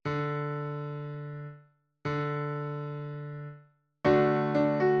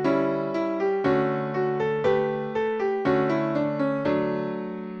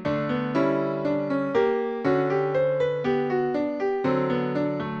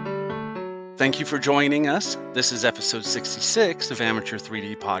Thank you for joining us. This is episode 66 of Amateur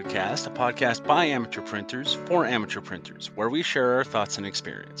 3D Podcast, a podcast by amateur printers for amateur printers, where we share our thoughts and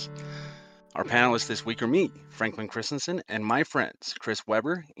experience. Our panelists this week are me, Franklin Christensen, and my friends, Chris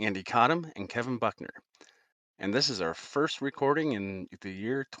Weber, Andy Cottam, and Kevin Buckner. And this is our first recording in the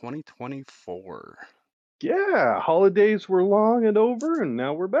year 2024. Yeah, holidays were long and over, and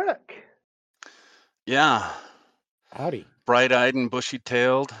now we're back. Yeah, Howdy. bright-eyed and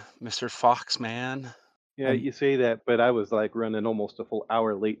bushy-tailed, Mr. Foxman. Yeah, you say that, but I was like running almost a full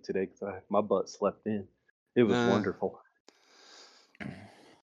hour late today because my butt slept in. It was wonderful.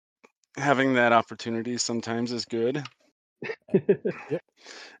 Having that opportunity sometimes is good. Yep.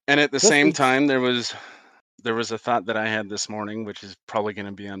 And at the This same week's- time, there was a thought that I had this morning, which is probably going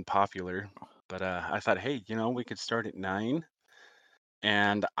to be unpopular. But I thought, hey, we could start at 9,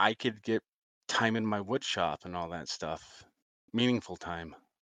 and I could get time in my wood shop and all that stuff, meaningful time.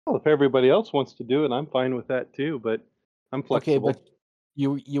 Well, if everybody else wants to do it, I'm fine with that too. But I'm Okay, flexible. but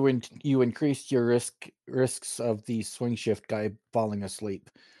you increased your risks of the swing shift guy falling asleep.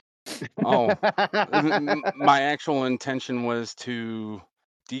 Oh, my actual intention was to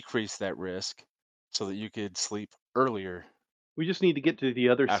decrease that risk so that you could sleep earlier. We just need to get to the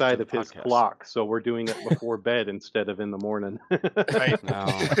other After side the of his podcast. clock, so we're doing it before bed instead of in the morning. Right. No.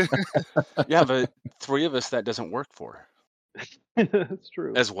 Yeah, but 3 of us that doesn't work for That's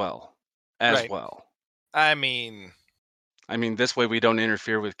true. as well. Right. I mean, This way we don't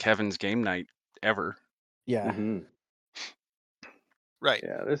interfere with Kevin's game night ever, Yeah. Mhm. right.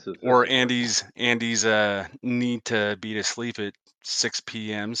 Yeah, this is or Andy's need to be to sleep at 6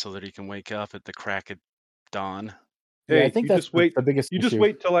 p.m. so that he can wake up at the crack of dawn. Yeah, I Hey, think you that's just wait. the biggest You issue. just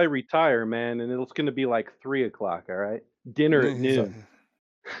wait till I retire, man, and it's going to be like 3 o'clock. All right, dinner at noon.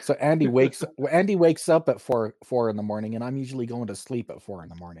 So Andy wakes up at 4 in the morning, and I'm usually going to sleep at 4 in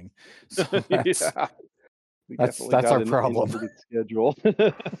the morning. So that's, Yeah. We that's definitely our got an problem. inverted schedule.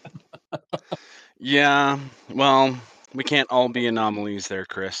 Yeah, well, we can't all be anomalies there,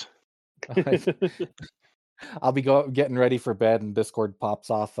 Chris. I'll be getting ready for bed, and Discord pops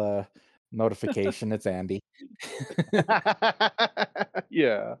off a notification. It's Andy.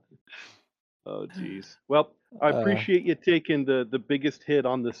 Yeah. Oh, geez. Well, I appreciate you taking the biggest hit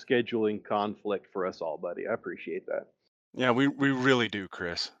on the scheduling conflict for us all, buddy. I appreciate that. Yeah, we really do,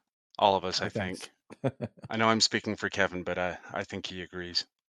 Chris. All of us, I Thanks. think. I know I'm speaking for Kevin, but I think he agrees.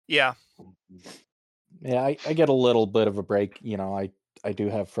 Yeah. Yeah, I get a little bit of a break. I do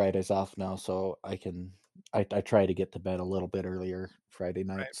have Fridays off now, so I try to get to bed a little bit earlier Friday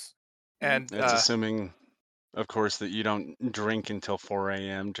nights. And That's assuming, of course, that you don't drink until 4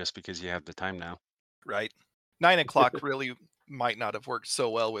 a.m. just because you have the time now. right. 9 o'clock really might not have worked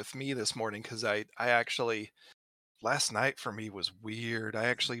so well with me this morning because I actually, last night for me was weird. I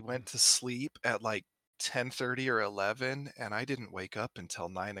actually went to sleep at like 10:30 or 11, and I didn't wake up until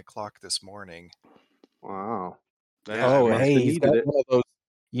 9 o'clock this morning. Wow. Oh, must have hey, he's got needed it. one of those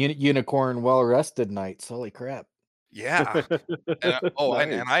unicorn well-rested nights. Holy crap. Yeah. And,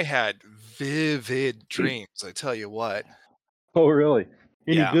 Nice. I had vivid dreams. I tell you what. Oh, really?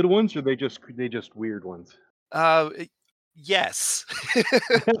 Any Yeah. good ones, or they just weird ones? Yes.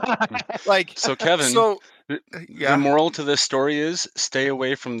 Like, So, Kevin, yeah. the moral to this story is stay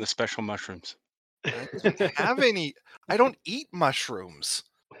away from the special mushrooms. I didn't have any. I don't eat mushrooms.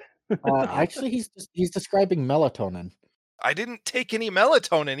 Actually, he's describing melatonin. I didn't take any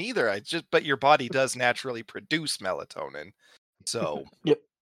melatonin either. But your body does naturally produce melatonin. So, Yep.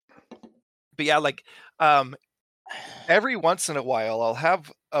 but yeah, like, every once in a while, I'll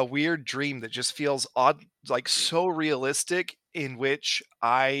have a weird dream that just feels odd, like so realistic, in which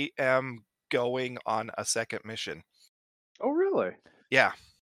I am going on a second mission. Oh, really? Yeah.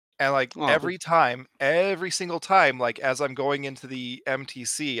 And like Oh. every single time, like as I'm going into the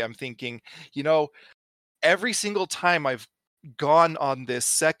MTC, I'm thinking, every single time I've gone on this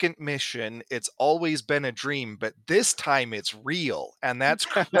second mission, it's always been a dream, but this time it's real, and that's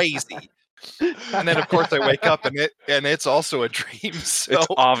crazy. And then of course I wake up and it's also a dream. So It's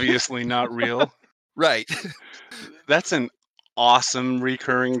obviously not real. right. That's an awesome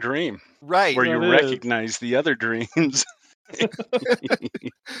recurring dream Right. where you That is. recognize the other dreams.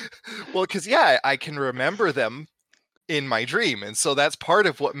 Well, because I can remember them in my dream, and so that's part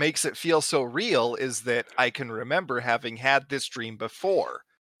of what makes it feel so real is that I can remember having had this dream before.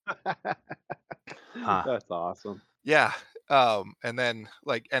 Huh. That's awesome. Yeah. And then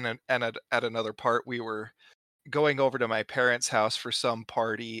like and at another part we were going over to my parents' house for some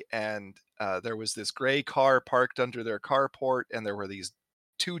party, and there was this gray car parked under their carport, and there were these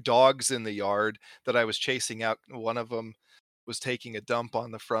 2 dogs in the yard that I was chasing out. One of them was taking a dump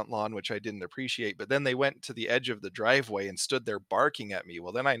on the front lawn, which I didn't appreciate. But then they went to the edge of the driveway and stood there barking at me.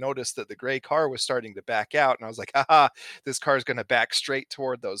 Well, then I noticed that the gray car was starting to back out, and I was like, haha, this car is going to back straight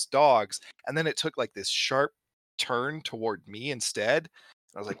toward those dogs. And then it took like this sharp turn toward me instead.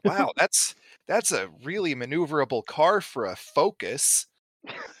 I was like, wow, that's a really maneuverable car for a Focus.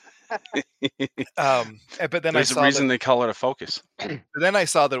 But then There's a reason they call it a Focus. then I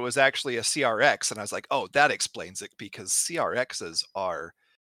saw that it was actually a CRX, and I was like, oh, that explains it, because CRXs are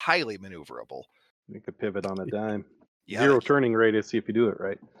highly maneuverable. You could pivot on a dime. Yeah, Zero turning radius if you do it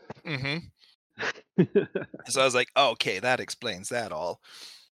right. So I was like, oh, okay, that explains that all.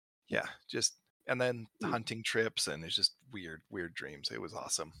 Yeah, just, and then hunting trips, and it's just weird dreams. It was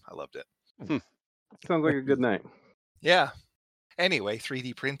awesome. I loved it. Sounds like a good night. Yeah. Anyway,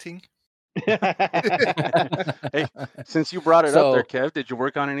 3D printing. Hey, since you brought it up there, Kev, did you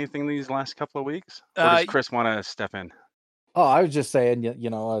work on anything these last couple of weeks? Or does Chris want to step in? Oh, I was just saying,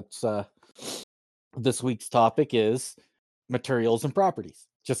 it's this week's topic is materials and properties.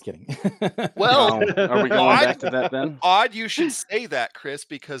 Just kidding. Well, are we going back to that then? Odd you should say that, Chris,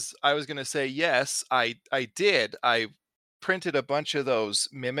 because I was going to say, yes, I did. I printed a bunch of those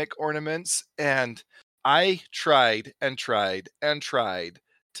mimic ornaments, and I tried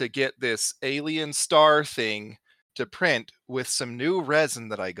to get this alien star thing to print with some new resin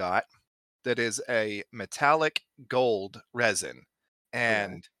that I got that is a metallic gold resin.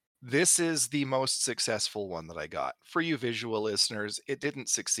 And this is the most successful one that I got. For you visual listeners, it didn't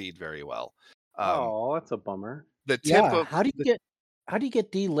succeed very well. Oh, that's a bummer. The tip of how do you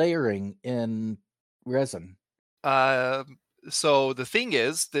get delayering in resin? So the thing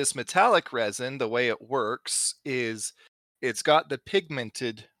is, this metallic resin, the way it works is it's got the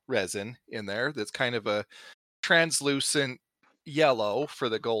pigmented resin in there that's kind of a translucent yellow for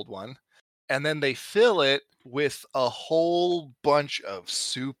the gold one. And then they fill it with a whole bunch of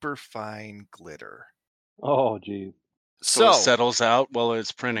super fine glitter. Oh, geez. So it settles out while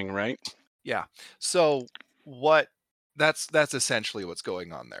it's printing, right? Yeah. So that's essentially what's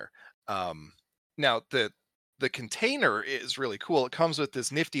going on there. Now the container is really cool. It comes with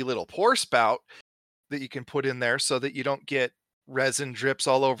this nifty little pour spout that you can put in there so that you don't get resin drips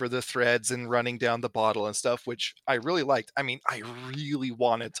all over the threads and running down the bottle and stuff, which I really liked. I mean, I really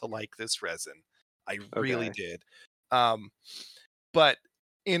wanted to like this resin. I really did. But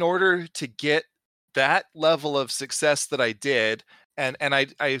in order to get that level of success that I did, and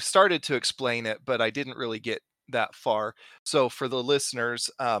I started to explain it, but I didn't really get that far. So for the listeners,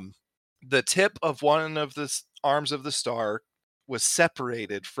 the tip of one of the arms of the star was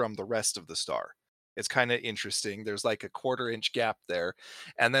separated from the rest of the star. It's kind of interesting. There's like a 1/4 inch gap there.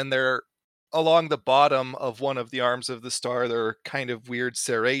 And then there, along the bottom of one of the arms of the star, there are kind of weird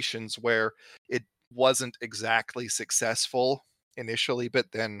serrations where it wasn't exactly successful initially,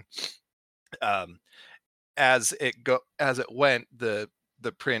 but then as it went, the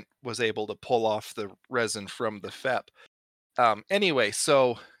print was able to pull off the resin from the FEP. Anyway,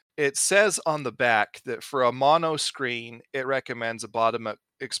 so it says on the back that for a mono screen, it recommends a bottom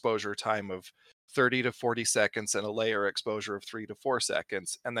exposure time of 30 to 40 seconds and a layer exposure of 3 to 4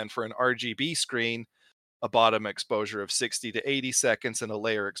 seconds. And then for an RGB screen, a bottom exposure of 60 to 80 seconds and a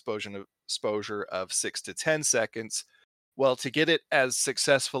layer exposure of 6 to 10 seconds. Well, to get it as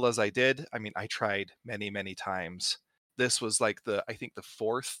successful as I did, I mean, I tried many, many times. This was like I think the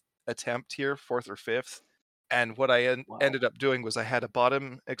 4th attempt here, 4th or 5th. And what I ended up doing was I had a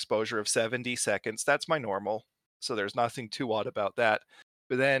bottom exposure of 70 seconds. That's my normal. So there's nothing too odd about that.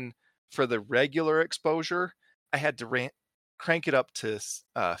 But then for the regular exposure, I had to crank it up to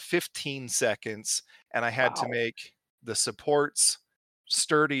 15 seconds. And I had to make the supports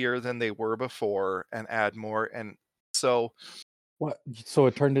sturdier than they were before and add more. And so... What? So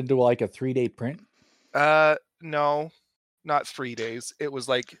it turned into like a 3-day print? No, not 3 days. It was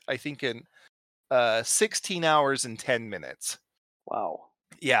like, I think 16 hours and 10 minutes. Wow.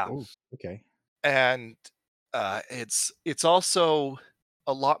 Yeah. Oh, okay. And it's also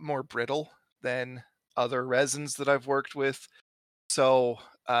a lot more brittle than other resins that I've worked with. So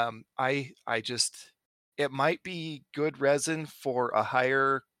I just, it might be good resin for a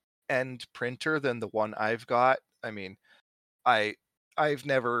higher end printer than the one I've got. I mean, I've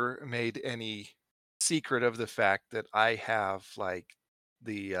never made any secret of the fact that I have like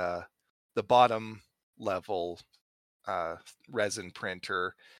the bottom level resin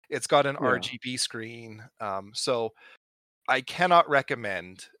printer. It's got an RGB screen. So I cannot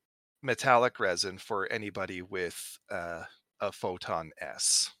recommend metallic resin for anybody with a Photon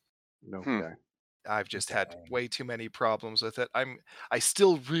S. Okay. I've just had way too many problems with it. I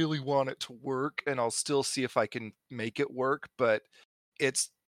still really want it to work, and I'll still see if I can make it work, but it's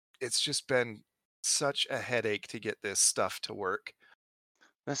just been such a headache to get this stuff to work.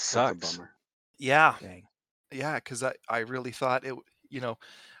 That That's a sucks. bummer. Yeah. Dang. Yeah, because I really thought it,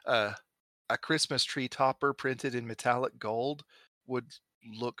 a Christmas tree topper printed in metallic gold would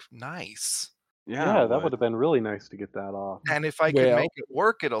look nice. Yeah, Yeah, it that would. would have been really nice to get that off. And if I could Well, make it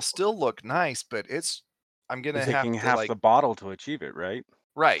work, it'll still look nice, but I'm You're gonna have taking to half the bottle to achieve it, right?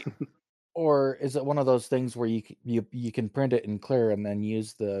 right. or is it one of those things where you can print it in clear and then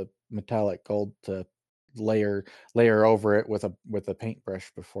use the metallic gold to layer over it with a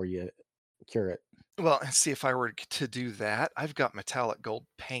paintbrush before you cure it? Well, see, if I were to do that, I've got metallic gold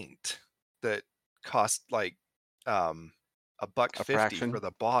paint that cost like $1.50 fraction? for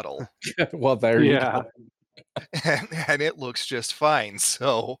the bottle, Well, there you Yeah, go. and it looks just fine.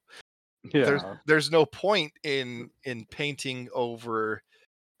 So yeah, there's no point in painting over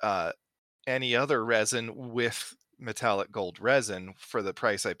any other resin with metallic gold resin for the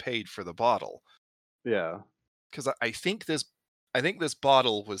price I paid for the bottle. yeah. Because I think this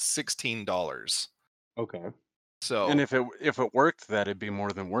bottle was $16. Okay. So And if it worked, that'd be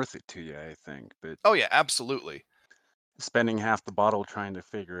more than worth it to you, I think. But oh yeah, absolutely. spending half the bottle trying to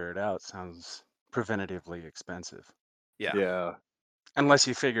figure it out sounds preventatively expensive. Yeah. Yeah. Unless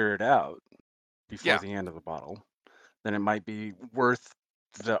you figure it out before Yeah. the end of the bottle, then it might be worth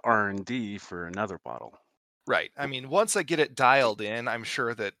the R&D for another bottle. Right. I mean, once I get it dialed in, I'm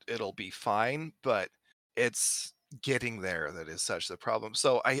sure that it'll be fine, but it's getting there that is such the problem.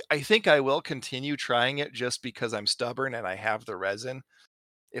 So I think I will continue trying it just because I'm stubborn and I have the resin.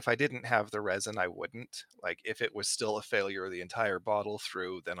 If I didn't have the resin, I wouldn't. Like, if it was still a failure the entire bottle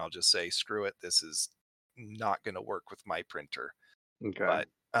through, then I'll just say, screw it. This is not going to work with my printer. Okay. But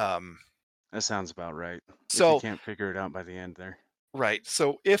That sounds about right. If you so can't figure it out by the end there. right.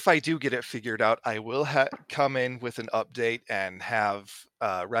 So if I do get it figured out, I will come in with an update and have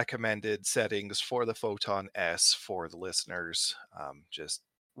recommended settings for the Photon S for the listeners. Just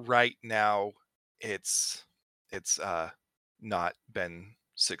right now, it's not been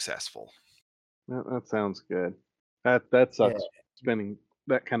successful. That sounds good. That Yeah. sucks spending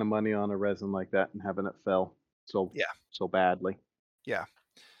that kind of money on a resin like that and having it fail Yeah. so badly. Yeah.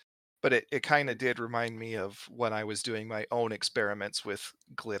 But it kind of did remind me of when I was doing my own experiments with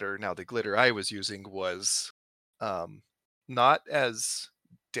glitter. Now, the glitter I was using was not as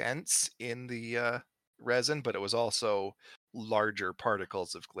dense in the resin, but it was also larger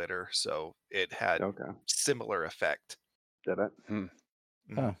particles of glitter, so it had Okay. similar effect. Did it? Hmm.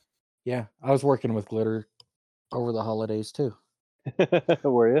 Huh. Yeah, I was working with glitter over the holidays too.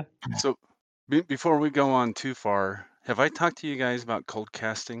 Were you? So before we go on too far, have I talked to you guys about cold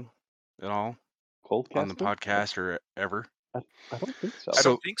casting at all Cold on the casting? podcast or ever? I don't think so. I So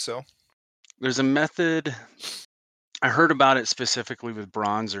don't think so. there's a method. I heard about it specifically with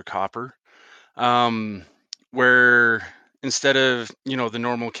bronze or copper, where instead of the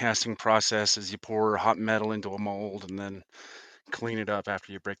normal casting process is you pour hot metal into a mold and then clean it up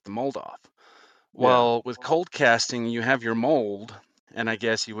after you break the mold off. Yeah. Well, with cold casting, you have your mold, and I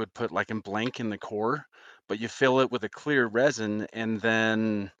guess you would put like a blank in the core, but you fill it with a clear resin and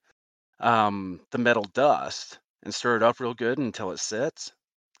then the metal dust and stir it up real good until it sets.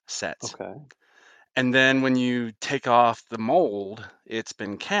 Okay. And then when you take off the mold, it's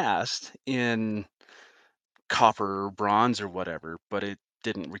been cast in copper or bronze or whatever, but it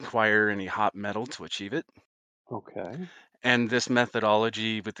didn't require any hot metal to achieve it. Okay. And this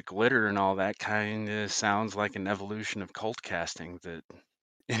methodology with the glitter and all that kind of sounds like an evolution of cold casting that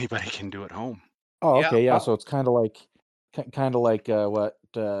anybody can do at home. Oh, Yeah. okay, yeah. So Oh. it's kind of like what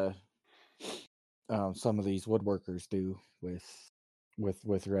some of these woodworkers do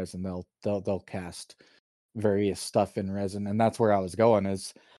with resin. They'll cast various stuff in resin, and that's where I was going.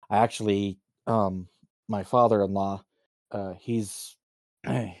 Is I actually my father-in-law, he's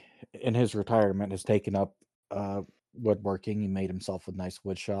in his retirement has taken up woodworking. He made himself a nice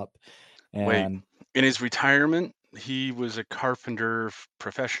wood shop, Wait, and in his retirement, he was a carpenter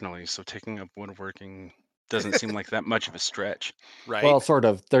professionally, so taking up woodworking doesn't seem like that much of a stretch. Right. well, sort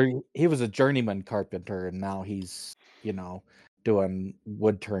of. There, he was a journeyman carpenter, and now he's doing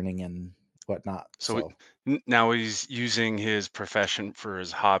wood turning and whatnot. So now he's using his profession for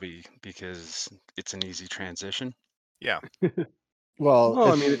his hobby because it's an easy transition. Yeah. well,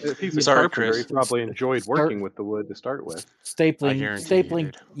 Well, I mean, if he's a Sorry, carpenter, he Chris. probably enjoyed start- working with the wood to start with. I stapling, guarantee he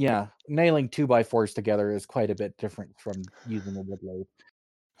did. yeah, nailing 2x4s together is quite a bit different from using a wood lathe.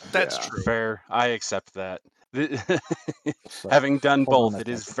 That's Yeah. true. Fair. I accept that. So, Having done hold on both, a it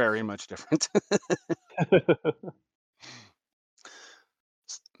is second. very much different.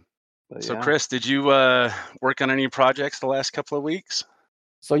 But So, yeah. Chris, did you work on any projects the last couple of weeks?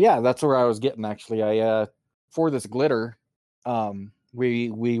 So yeah, that's where I was getting actually. I for this glitter, we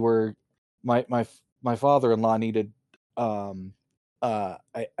were my father-in-law needed a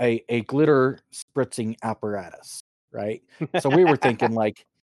glitter spritzing apparatus, right? So we were thinking like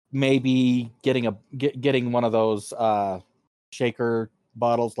maybe getting one of those shaker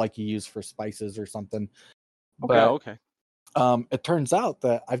bottles like you use for spices or something. But Okay. it turns out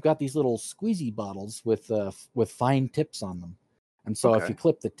that I've got these little squeezy bottles with fine tips on them, and so if Okay. you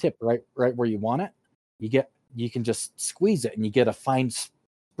clip the tip right where you want it, you can just squeeze it and you get a fine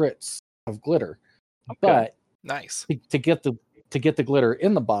spritz of glitter. Okay. But Nice. to get the glitter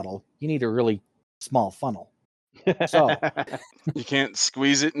in the bottle, you need a really small funnel. So You can't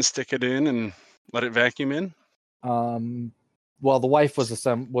squeeze it and stick it in and let it vacuum in? well, the wife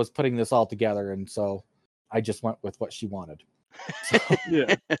was putting this all together, and so I just went with what she wanted. So,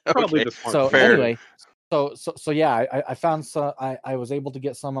 Yeah. Probably Okay, the smart so thing. fair. anyway, so yeah, I found some. I was able to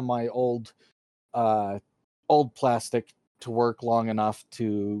get some of my old plastic to work long enough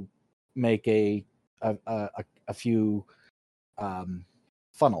to make a few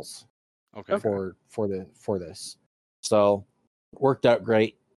funnels Okay. for this. So worked out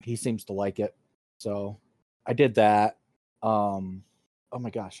great. He seems to like it. So I did that. Oh my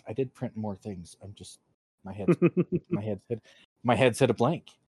gosh, I did print more things. I'm just my head's hit a blank.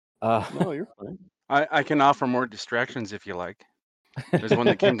 No, you're fine. I can offer more distractions if you like. There's one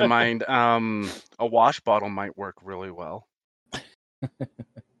that came to mind. A wash bottle might work really well.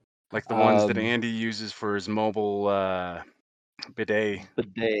 Like the ones that Andy uses for his mobile bidet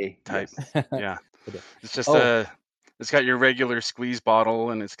Bidet. type. Yes. Yeah. It's just Oh. it's got your regular squeeze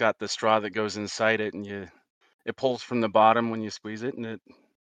bottle and it's got the straw that goes inside it and it pulls from the bottom when you squeeze it, and it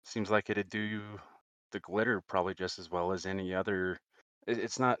seems like it'd do the glitter probably just as well as any other.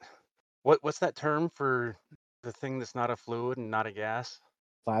 It's not what's that term for the thing that's not a fluid and not a gas?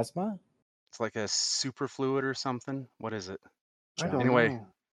 Plasma? It's like a superfluid or something. What is it? I don't Anyway, know.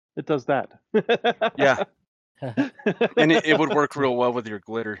 It does that. yeah, and it would work real well with your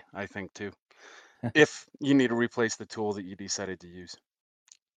glitter, I think, too. If you need to replace the tool that you decided to use.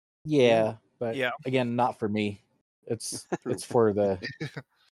 Yeah, but Yeah. again, not for me. It's True. for the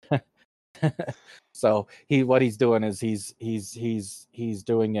so what he's doing is he's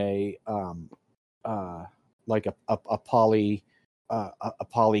doing a like a poly a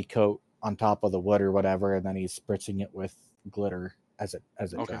poly coat on top of the wood or whatever, and then he's spritzing it with glitter as it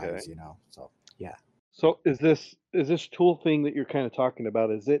Okay. dries, you know. So yeah. So is this tool thing that you're kind of talking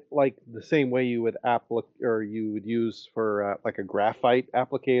about? Is it like the same way you would use for like a graphite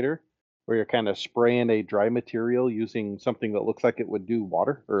applicator, where you're kind of spraying a dry material using something that looks like it would do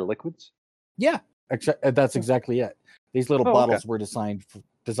water or liquids? Yeah, that's exactly it. These little Oh, okay. bottles were designed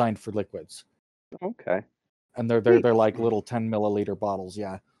for liquids, Okay. and they're Neat. like little 10 milliliter bottles.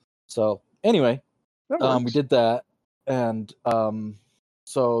 Yeah. So anyway, That we works. did that, and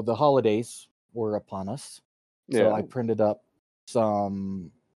so the holidays were upon us. So Yeah. I printed up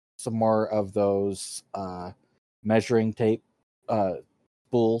some more of those measuring tape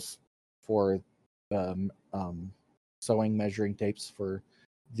spools for the sewing measuring tapes for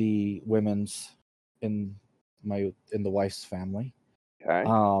the women's in the wife's family. Okay.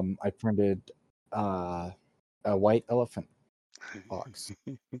 I printed a white elephant box.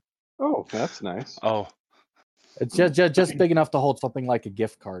 Oh, that's nice. Oh, It's just big enough to hold something like a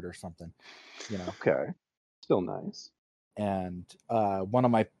gift card or something, you know. Okay. Still nice. And one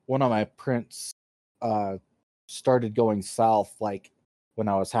of my prints started going south like when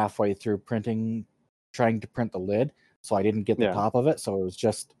I was halfway through trying to print the lid, so I didn't get the Yeah. top of it, so it was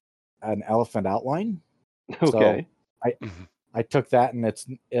just an elephant outline. Okay. So I took that, and it's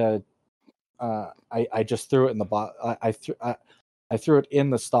I just threw it in the I threw it in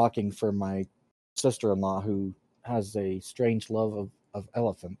the stocking for my sister-in-law, who has a strange love of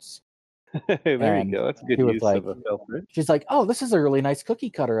elephants. There you And go. That's a good he was use like, of a filter. she's like, "Oh, this is a really nice cookie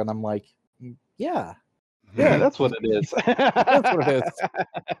cutter," and I'm like, "Yeah, Yeah, that's what it is. that's what it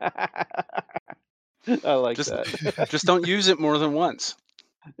is." I like just that. just don't use it more than once.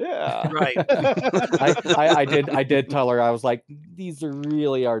 Yeah. Right. I did tell her, I was like, "These are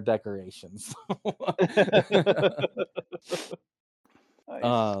really our decorations."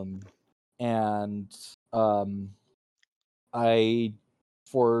 Nice. And I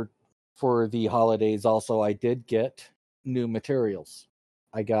for the holidays also I did get new materials.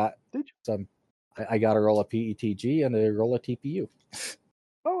 I got Did you? some. I got a roll of PETG and a roll of TPU.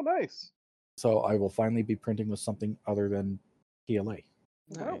 Oh, nice. So I will finally be printing with something other than PLA. Well,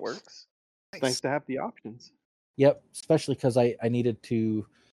 that Nice. works. Nice. Nice to have the options. Yep, especially because I needed to,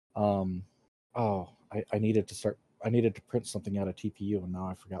 I needed to print something out of TPU, and now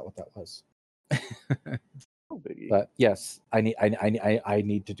I forgot what that was. No biggie. But yes, I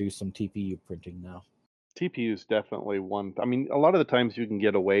need to do some TPU printing now. TPU is definitely one. I mean, a lot of the times you can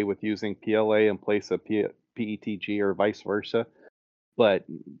get away with using PLA in place of PETG or vice versa, but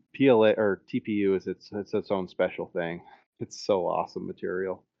PLA or TPU is its own special thing. It's so awesome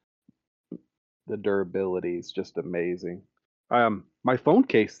material. The durability is just amazing. My phone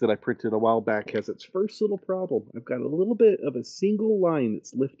case that I printed a while back has its first little problem. I've got a little bit of a single line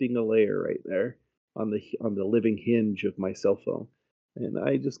that's lifting a layer right there on the living hinge of my cell phone, and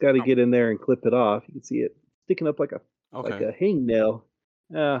I just got to Oh. get in there and clip it off. You can see it sticking up like a Okay. hangnail.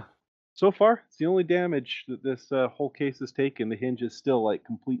 So far, it's the only damage that this whole case has taken. The hinge is still like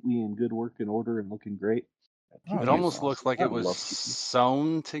completely in good working order and looking great. Oh, It TPU is almost looks awesome. like I it was love TPU.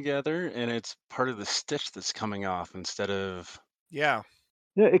 sewn together, and it's part of the stitch that's coming off instead of. Yeah.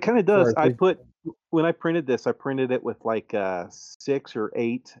 Yeah, it kind of For does. our When I printed this, I printed it with like 6 or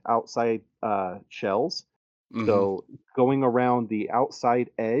 8 outside shells. Mhm. So going around the outside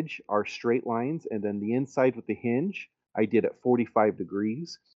edge are straight lines, and then the inside with the hinge, I did at 45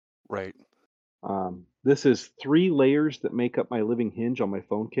 degrees. Right. This is 3 layers that make up my living hinge on my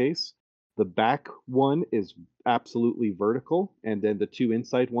phone case. The back one is absolutely vertical, and then the 2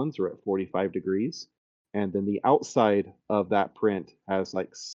 inside ones are at 45 degrees. And then the outside of that print has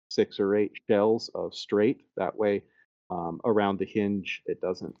like 6 or 8 shells of straight. That way, around the hinge, it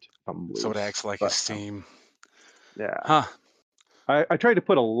doesn't come loose. So it acts like a seam. Yeah. Huh. I tried to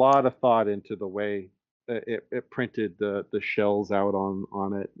put a lot of thought into the way that it printed the shells out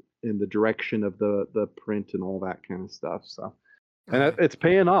on it in the direction of the print and all that kind of stuff. So, and it's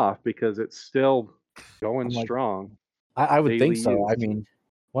paying off because it's still going I'm like- strong. I would think Daily so. I use. mean,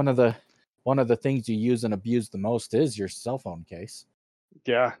 one of the things you use and abuse the most is your cell phone case.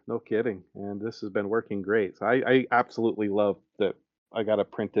 Yeah, no kidding. And this has been working great. So I absolutely love that I got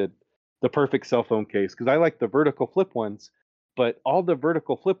the perfect cell phone case because I like the vertical flip ones, but all the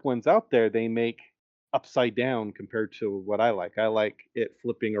vertical flip ones out there, they make upside down compared to what I like. I like it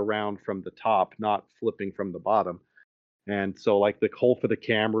flipping around from the top, not flipping from the bottom. And so like the hole for the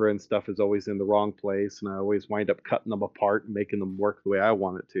camera and stuff is always in the wrong place, and I always wind up cutting them apart and making them work the way I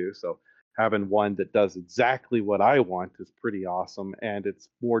want it to. So having one that does exactly what I want is pretty awesome, and it's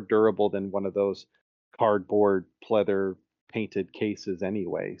more durable than one of those cardboard pleather painted cases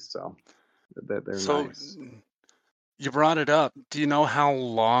anyway. So they're So nice. you brought it up. Do you know how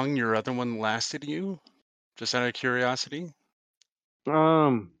long your other one lasted you? Just out of curiosity.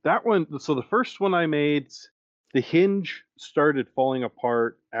 That one. So the first one I made, the hinge started falling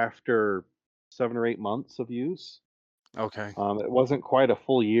apart after 7 or 8 months of use. Okay. It wasn't quite a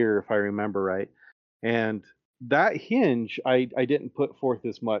full year, if I remember right. And that hinge, I didn't put forth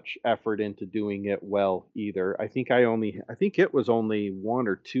as much effort into doing it well either. I think it was only 1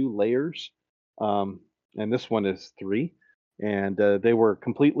 or 2 layers, and this one is 3, and they were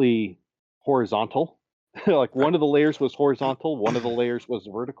completely horizontal. Like one of the layers was horizontal, one of the layers was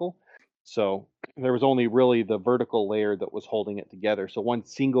vertical. So there was only really the vertical layer that was holding it together. So one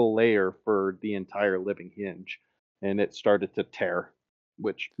single layer for the entire living hinge, and it started to tear,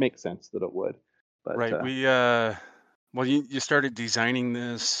 which makes sense that it would. But Right. Well, you started designing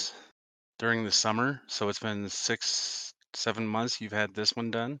this during the summer, so it's been 6, 7 months you've had this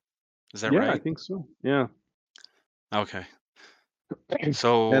one done. Is that yeah, I right? think so. Yeah, Okay. and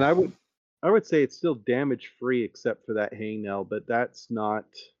So I would say it's still damage free except for that hangnail, but that's not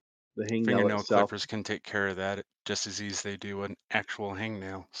the hangnail fingernail itself. clippers can take care of that just as easy as they do an actual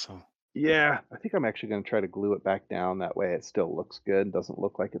hangnail. So Yeah, I think I'm actually going to try to glue it back down. That way, it still looks good. It doesn't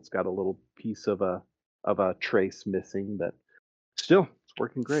look like it's got a little piece of a trace missing, but still, it's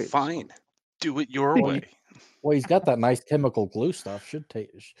working great. So. fine, do it your Well, way. Well, he's got that nice chemical glue stuff.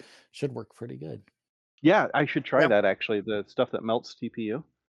 Should work pretty good. Yeah, I should try Yeah. that actually. The stuff that melts TPU.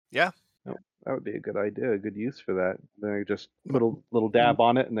 Yeah. That would be a good idea, a good use for that. Then I just put a little dab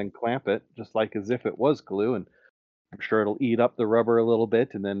on it and then clamp it, just like as if it was glue, and I'm sure it'll eat up the rubber a little bit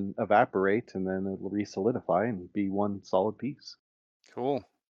and then evaporate, and then it'll re-solidify and be one solid piece. Cool.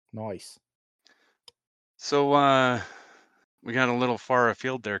 Nice. So we got a little far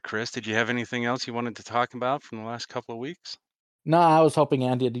afield there, Chris. Did you have anything else you wanted to talk about from the last couple of weeks? No, I was hoping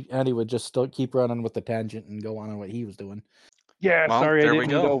Andy would just still keep running with the tangent and go on what he was doing. Yeah, Well, sorry, I there we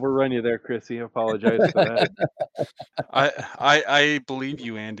didn't mean to go. overrun you there, Chrissy. I apologize for that. I believe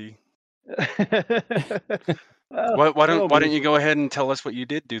you, Andy. Well, Why well, don't me. you go ahead and tell us what you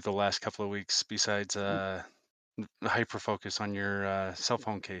did do the last couple of weeks besides hyper focus on your cell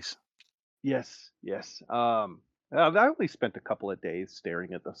phone case? Yes, yes. I only spent a couple of days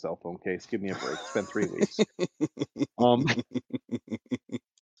staring at the cell phone case. Give me a break. It's been 3 weeks. Um,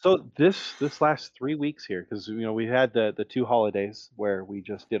 so this last 3 weeks here, because we had the two holidays where we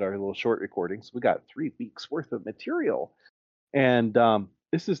just did our little short recordings. We got 3 weeks worth of material, and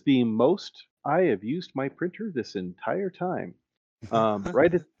this is the most I have used my printer this entire time.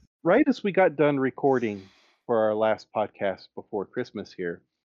 Right at right as we got done recording for our last podcast before Christmas here,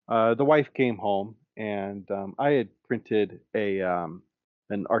 the wife came home and I had printed a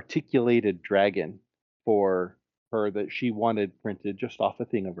an articulated dragon for her that she wanted printed just off a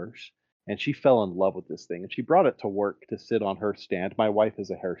Thingiverse, and she fell in love with this thing and she brought it to work to sit on her stand. My wife is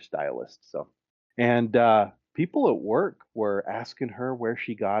a hairstylist, so and people at work were asking her where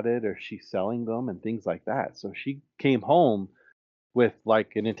she got it or she's selling them and things like that. So she came home with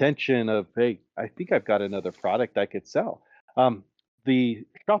like an intention of, hey, I think I've got another product I could sell. The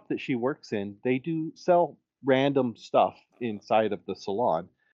shop that she works in, they do sell random stuff inside of the salon.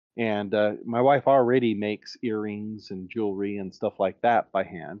 And my wife already makes earrings and jewelry and stuff like that by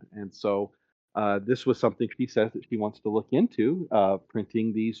hand. And so this was something she says that she wants to look into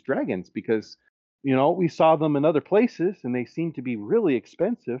printing these dragons because, we saw them in other places and they seem to be really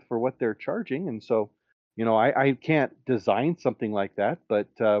expensive for what they're charging. And so I can't design something like that, but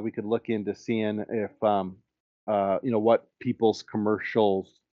we could look into seeing if what people's commercial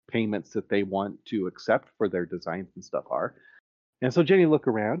payments that they want to accept for their designs and stuff are. And so Jenny looked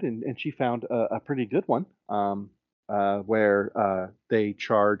around and she found a pretty good one where they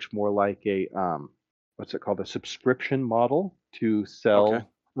charge more like a what's it called, a subscription model to Okay. sell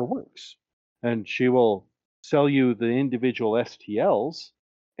her works, and she will sell you the individual STLs,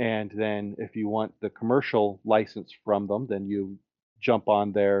 and then if you want the commercial license from them, then you jump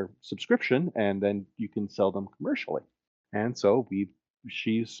on their subscription, and then you can sell them commercially. And so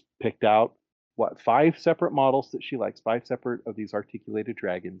she's picked out what, 5 separate models that she likes, 5 separate of these articulated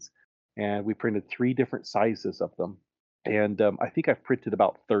dragons, and we printed 3 different sizes of them. And I think I've printed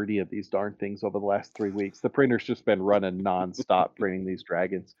about 30 of these darn things over the last 3 weeks. The printer's just been running nonstop printing these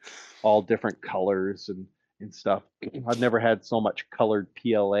dragons, all different colors and stuff. I've never had so much colored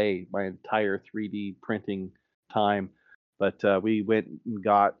PLA my entire 3D printing time. But we went and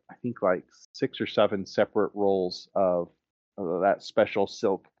got, I think, like 6 or 7 separate rolls of that special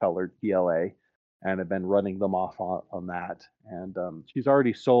silk colored PLA, and have been running them off on that. And she's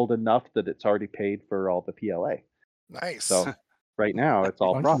already sold enough that it's already paid for all the PLA. Nice. So right now it's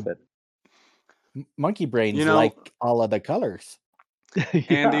all Monkey profit. monkey brains You know, like all of the colors. Yeah.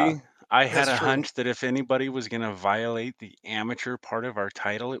 Andy, I had That's a true. hunch that if anybody was going to violate the amateur part of our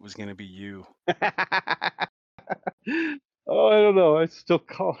title, it was going to be you. Oh, I don't know. It's still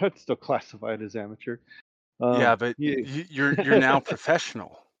classified as amateur. Yeah, but Yeah. you're now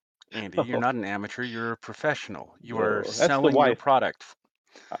professional, Andy. You're Oh, not an amateur. You're a professional. You are no, that's the selling your wife. product.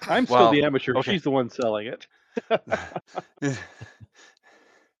 I'm still the Well, amateur. okay. She's the one selling it.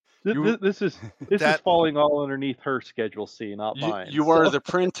 you This is That falling all underneath her schedule C, not mine. you are So the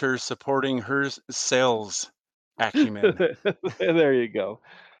printer supporting her sales acumen there you go.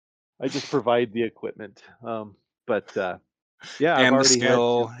 I just provide the equipment. But yeah, I've and the already had to.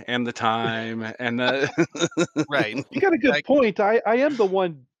 skill and the time and the right. You got a good Like point. I am the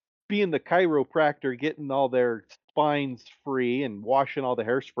one being the chiropractor, getting all their spines free and washing all the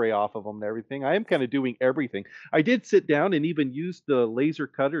hairspray off of them and everything. I am kind of doing everything. I did sit down and even use the laser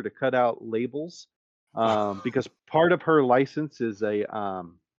cutter to cut out labels, because part of her license is a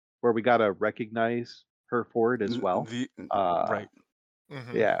where we got to recognize her for it as well. the Uh, right.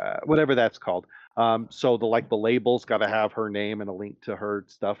 mhm. yeah, whatever that's called. So the labels got to have her name and a link to her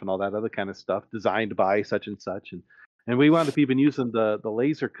stuff and all that other kind of stuff, designed by such and such, and we wound up even using the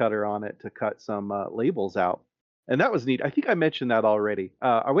laser cutter on it to cut some labels out, and that was neat. I think I mentioned that already.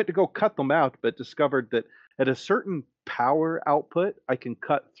 I went to go cut them out, but discovered that at a certain power output, I can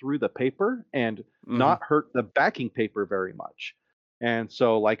cut through the paper and Hmm. not hurt the backing paper very much. And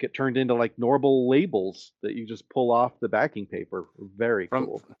so, like, it turned into like normal labels that you just pull off the backing paper. Very From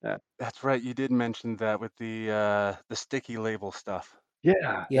cool. Yeah. That's right. You did mention that with the sticky label stuff.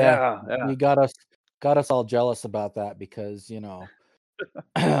 Yeah. Yeah, Yeah. Yeah. you got us all jealous about that because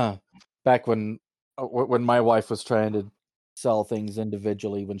back when my wife was trying to sell things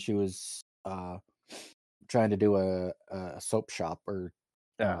individually when she was trying to do a soap shop or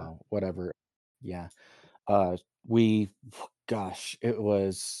Yeah. whatever. Yeah. Uh we gosh, it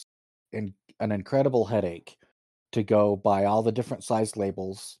was an incredible headache to go buy all the different size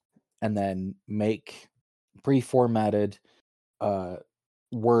labels and then make pre-formatted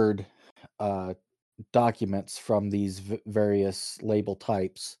Word documents from these various label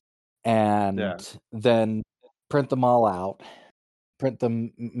types, and then print them all out, print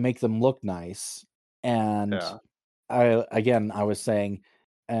them, make them look nice, and I was saying,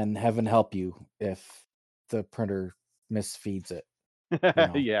 and heaven help you if the printer misfeeds it.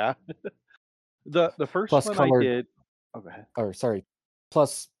 Yeah. The first Plus one I colored, did. Oh, go ahead. or sorry,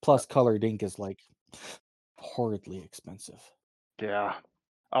 plus colored ink is like horridly expensive. Yeah.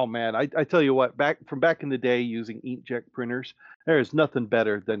 Oh man, I tell you what, back in the day using inkjet printers, there is nothing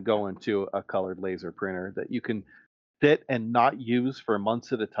better than going to a colored laser printer that you can sit and not use for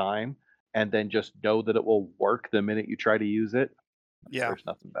months at a time, and then just know that it will work the minute you try to use it. Yeah. There's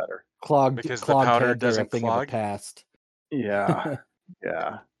nothing better. Because the Clogged powder heads are a doesn't thing of the clog. past. Yeah.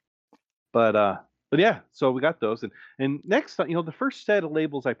 Yeah. But yeah, so we got those, and next, the first set of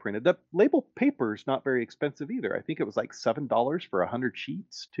labels I printed, the label paper is not very expensive either. I think it was like $7 for 100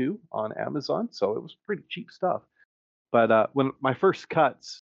 sheets too on Amazon, so it was pretty cheap stuff. But when my first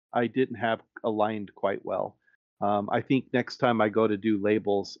cuts, I didn't have aligned quite well. I think next time I go to do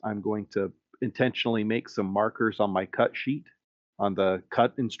labels, I'm going to intentionally make some markers on my cut sheet, on the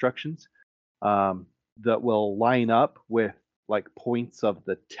cut instructions, um, that will line up with like points of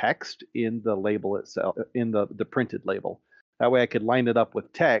the text in the label itself, in the printed label. That way I could line it up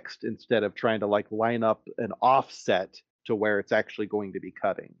with text instead of trying to like line up an offset to where it's actually going to be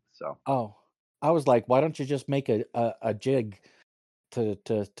cutting. So Oh, I was like, why don't you just make a jig to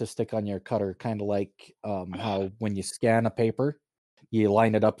stick on your cutter, kind of like how when you scan a paper, you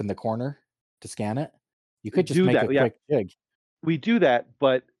line it up in the corner to scan it. You could just do make a that. Yeah, quick jig. we do that,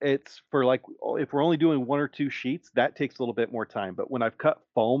 but it's for like if we're only doing one or two sheets, that takes a little bit more time. But when I've cut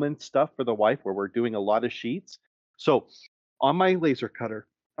foam and stuff for the wife, where we're doing a lot of sheets, so on my laser cutter,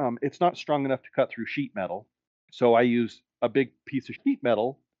 it's not strong enough to cut through sheet metal, so I use a big piece of sheet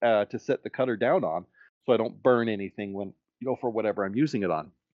metal to set the cutter down on, so I don't burn anything when for whatever I'm using it on.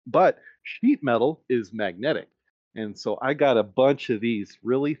 But sheet metal is magnetic, and so I got a bunch of these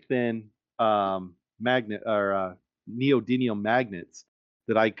really thin magnet or neodymium magnets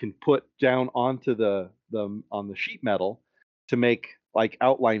that I can put down onto the on the sheet metal to make like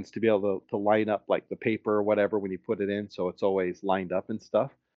outlines to be able to line up like the paper or whatever when you put it in, so it's always lined up and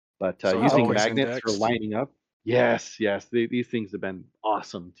stuff. But So it's using always magnets for indexed. lining up, yes, these things have been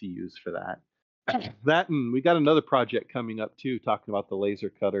awesome to use for that. That, and we got another project coming up too, talking about the laser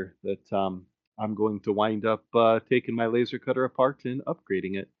cutter that I'm going to wind up taking my laser cutter apart and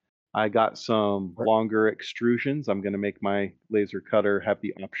upgrading it. I got some Right. longer extrusions. I'm going to make my laser cutter have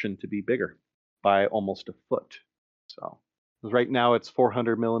the option to be bigger by almost a foot. So 'cause right now it's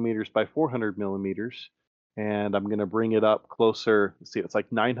 400 millimeters by 400 millimeters, and I'm going to bring it up closer. Let's see, it's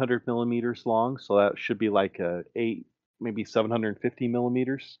like 900 millimeters long, so that should be like a maybe 750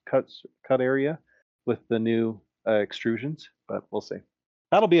 millimeters cut area with the new extrusions. But we'll see.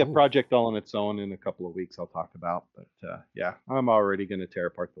 That'll be a Ooh. project all on its own in a couple of weeks. I'll talk about. But yeah, I'm already going to tear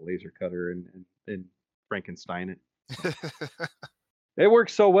apart the laser cutter and Frankenstein it. It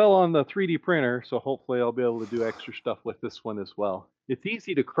works so well on the 3D printer, so hopefully I'll be able to do extra stuff with this one as well. It's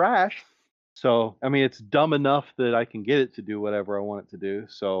easy to crash, so I mean it's dumb enough that I can get it to do whatever I want it to do.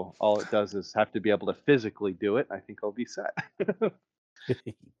 So all it does is have to be able to physically do it. I think I'll be set.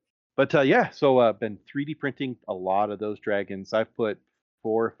 But yeah, so been 3D printing a lot of those dragons. I've put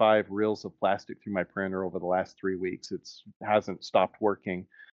 4 or 5 reels of plastic through my printer over the last 3 weeks. It's hasn't stopped working.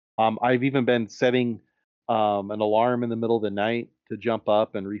 I've even been setting an alarm in the middle of the night to jump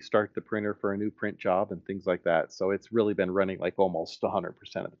up and restart the printer for a new print job and things like that. So it's really been running like almost 100%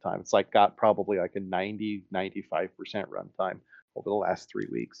 of the time. It's like got probably like a 95% runtime over the last 3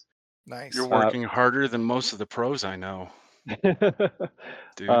 weeks. Nice. You're working harder than most of the pros I know,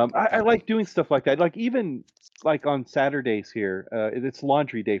 dude. I like doing stuff like that. Like even like on Saturdays here, it's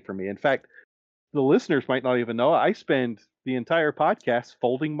laundry day for me. In fact, the listeners might not even know I spend the entire podcast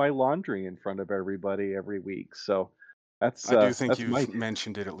folding my laundry in front of everybody every week. So I do think that's my you've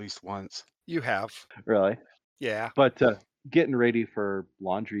mentioned it at least once. You have. really. Yeah. But getting ready for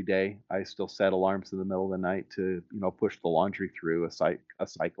laundry day, I still set alarms in the middle of the night to push the laundry through a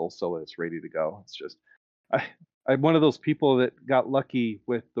cycle so it's ready to go. It's just I I'm one of those people that got lucky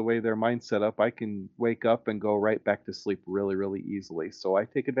with the way their mind's set up. I can wake up and go right back to sleep really, really easily. So I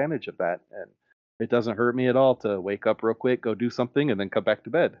take advantage of that, and it doesn't hurt me at all to wake up real quick, go do something, and then come back to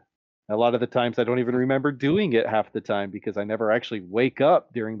bed. A lot of the times I don't even remember doing it half the time because I never actually wake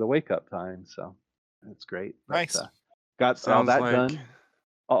up during the wake up time. So that's great. But Nice. got all Sounds that like done.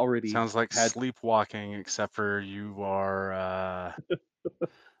 Already sounds like had sleepwalking, except for you are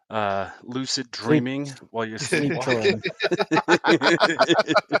lucid Sleep, dreaming while you're sleep sleepwalking.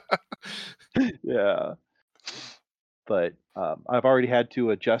 trolling. Yeah. But I've already had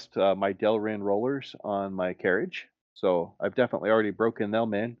to adjust my Delrin rollers on my carriage, so I've definitely already broken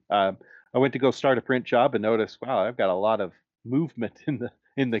them in. I went to go start a print job and noticed, wow, I've got a lot of movement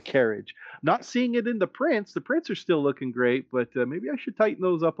in the carriage. Not seeing it in the prints. The prints are still looking great, but maybe I should tighten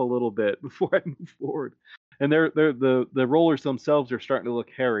those up a little bit before I move forward. And the rollers themselves are starting to look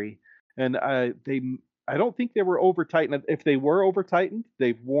hairy, and I don't think they were over tightened. If they were over tightened,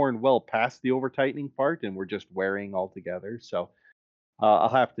 they've worn well past the over tightening part and we're just wearing altogether. So I'll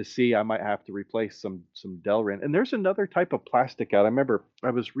have to see. I might have to replace some Delrin. And there's another type of plastic out. I remember I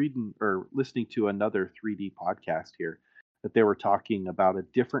was reading or listening to another 3D podcast here that they were talking about a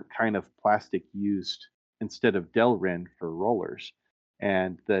different kind of plastic used instead of Delrin for rollers,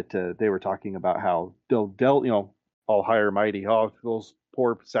 and that they were talking about how all higher mighty, oh, those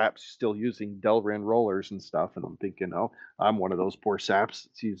poor saps still using Delrin rollers and stuff. And I'm thinking, oh, I'm one of those poor saps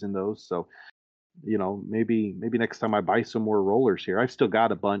that's using those. So maybe next time I buy some more rollers here. I've still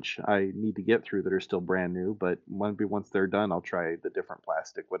got a bunch I need to get through that are still brand new, but maybe once they're done, I'll try the different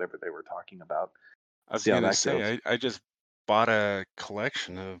plastic, whatever they were talking about. I was See how gonna that goes. say, I just bought a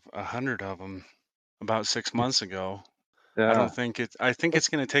collection of 100 of them about 6 months ago. Yeah. I think it's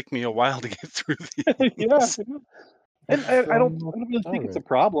gonna take me a while to get through Yeah. these. And I don't really think it's a Alright.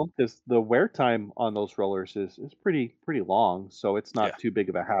 problem because the wear time on those rollers is pretty long, so it's Yeah. not too big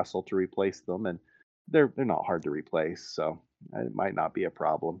of a hassle to replace them, and they're not hard to replace, so it might not be a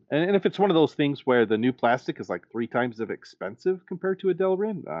problem. And if it's one of those things where the new plastic is like 3 times as expensive compared to a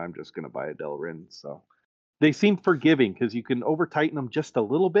Delrin, I'm just gonna buy a Delrin. So they seem forgiving because you can over tighten them just a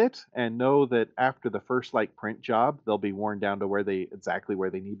little bit and know that after the first like print job, they'll be worn down to exactly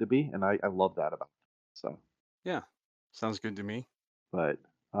where they need to be, and I love that about it. So. Yeah. Sounds good to me. But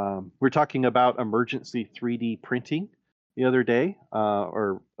we're talking about emergency 3D printing the other day,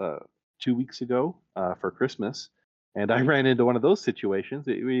 or 2 weeks ago for Christmas, and I ran into one of those situations.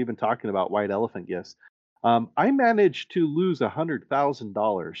 We were even talking about white elephant gifts. I managed to lose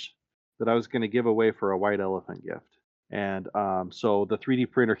 $100,000 that I was going to give away for a white elephant gift. And so the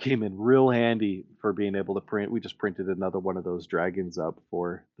 3D printer came in real handy for being able to print. We just printed another one of those dragons up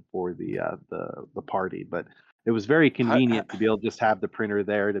for the party, but it was very How, convenient to be able to just have the printer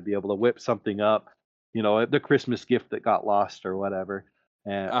there to be able to whip something up, the Christmas gift that got lost or whatever,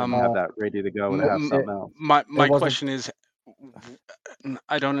 and have Uh, that ready to go to m- it have m- it something else. it my wasn't question is,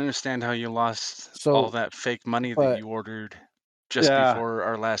 I don't understand how you lost all so that fake money that but, you ordered just Yeah, before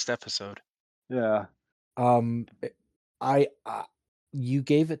our last episode. yeah, it I you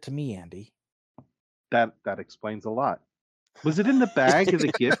gave it to me, Andy. that explains a lot. Was it in the bag of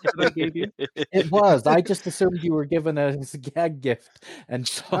the gift that I gave you? It was, I just assumed you were given a as a gag gift, and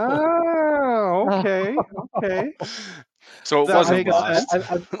so Oh, okay, okay, So it that I wasn't makes got sense.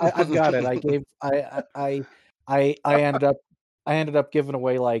 lost. I've got it. I gave I ended up giving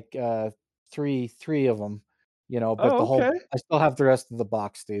away, like, 3 of them, but Oh, okay. I still have the rest of the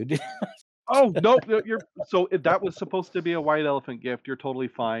box, dude. Oh, nope, no, you're so if that was supposed to be a white elephant gift, you're totally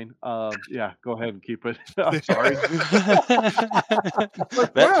fine. Yeah, go ahead and keep it. I'm sorry. Like,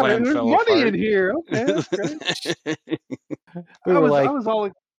 That wow, plan there's fell money in apart. here. Okay, that's great. We I were was I like was all we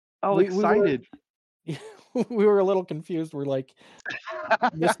were excited. we were a little confused. We're like,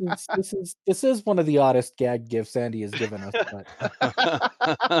 this is one of the oddest gag gifts Andy has given us,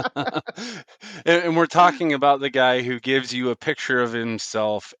 but And we're talking about the guy who gives you a picture of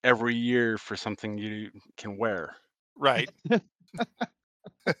himself every year for something you can wear. Right.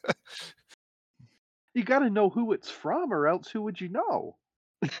 You got to know who it's from, or else who would you know?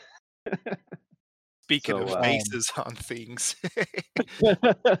 Speaking So, of um, faces on things,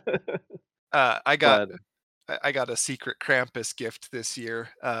 but I got a secret Krampus gift this year.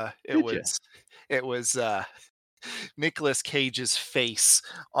 did you? It was Nicolas Cage's face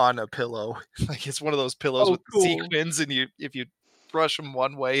on a pillow. Like it's one of those pillows Oh, with the cool. sequins, and if you brush them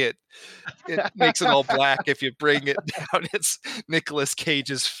one way, it makes it all black. If you bring it down, it's Nicolas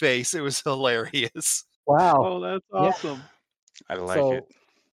Cage's face. It was hilarious. wow. Oh, that's Yeah. awesome. I like it.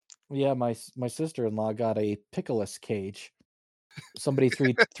 So yeah, my sister-in-law got a Pickleus cage. Somebody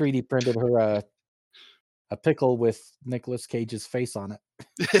 3D printed her a pickle with Nicolas Cage's face on it.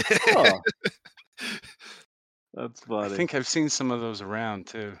 Oh, that's I funny. think I've seen some of those around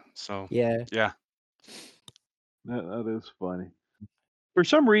too. So Yeah. yeah. That is funny. For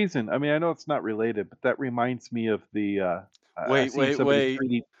some reason, I mean, I know it's not related, but that reminds me of I Wait, seen wait, somebody wait.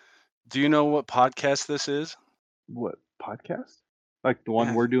 3D. Do you know what podcast this is? What, podcast? Like the one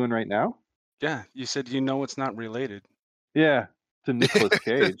Yeah. we're doing right now? Yeah. You said you know it's not related. Yeah. to Nicolas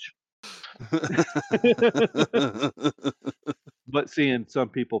Cage. But seeing some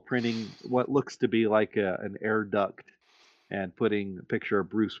people printing what looks to be like an air duct and putting a picture of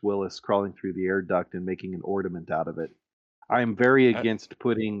Bruce Willis crawling through the air duct and making an ornament out of it. I am very against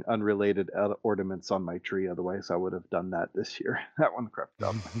putting unrelated ornaments on my tree. Otherwise, I would have done that this year. That one crept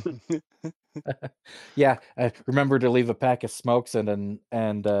up. Yeah, remember to leave a pack of smokes and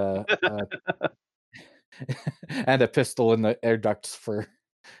and a pistol in the air ducts for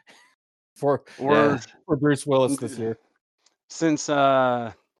Or Bruce Willis this year. since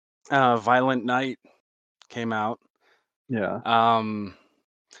Violent Night came out, Yeah.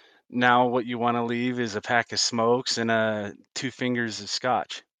 now what you want to leave is a pack of smokes and 2 fingers of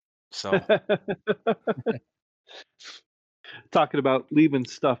scotch. So Talking about leaving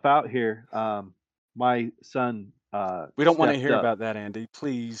stuff out here, my son we don't want to stepped hear up. about that, Andy.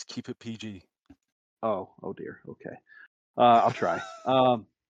 Please keep it PG. Oh dear. Okay. I'll try.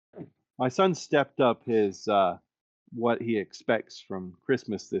 My son stepped up his what he expects from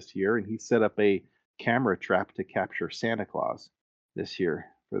Christmas this year, and he set up a camera trap to capture Santa Claus this year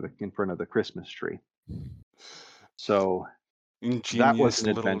in front of the Christmas tree. So that was Ingenious an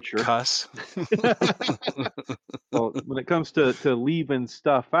little adventure. cuss. Well, when it comes to leaving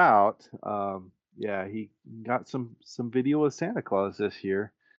stuff out, yeah, he got some video of Santa Claus this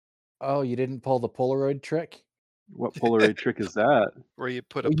year. Oh, you didn't pull the Polaroid trick? What Polaroid trick is that? Where you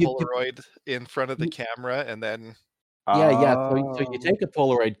put a Well, you- Polaroid in front of the camera and then Yeah. So you Oh. take a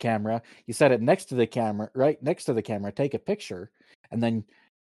Polaroid camera, you set it next to the camera, right next to the camera, take a picture, and then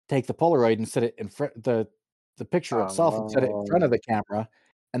take the Polaroid and set it in front the picture itself and set it in front of the camera,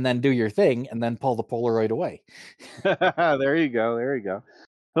 and then do your thing, and then pull the Polaroid away. There you go. There you go.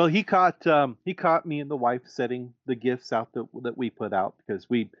 Well, he caught me and the wife setting the gifts out that we put out because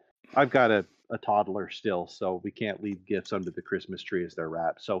I've got a toddler still, so we can't leave gifts under the Christmas tree as they're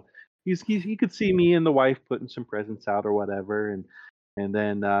wrapped. So he could see me and the wife putting some presents out or whatever, and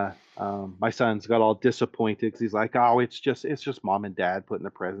then my son's got all disappointed because he's like, oh, it's just mom and dad putting the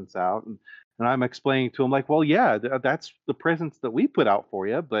presents out, and I'm explaining to him like, well, yeah, that's the presents that we put out for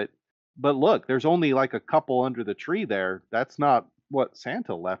you, but look, there's only like a couple under the tree there. That's not what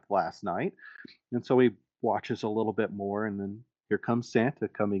Santa left last night. And so he watches a little bit more, and then here comes Santa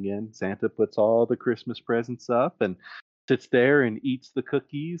coming in. Santa puts all the Christmas presents up and sits there and eats the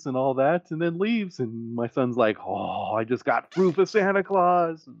cookies and all that, and then leaves. And my son's like, oh, I just got proof of Santa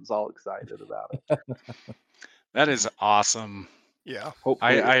Claus. And he's all excited about it. That is awesome. yeah.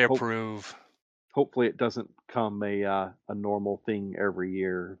 I approve. Hopefully it doesn't become a normal thing every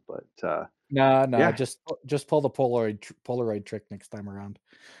year, but No, yeah. just pull the Polaroid trick next time around.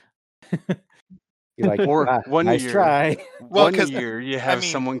 You're like, Or one nice year, try. Well, one 'cause, year you have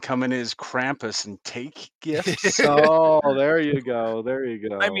someone come in as Krampus and take gifts. Oh, there you go. There you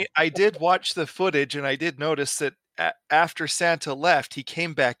go. I mean, I did watch the footage and I did notice that after Santa left, he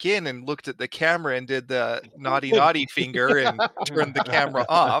came back in and looked at the camera and did the naughty finger and turned the camera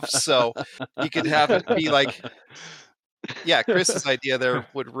off. So you could have it be like, yeah, Chris's idea there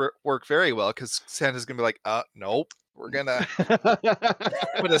would work very well because Santa's going to be like, nope, we're going to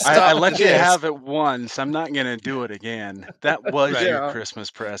put a stop I let to you this. have it once. I'm not going to do it again. That was Right. your Yeah.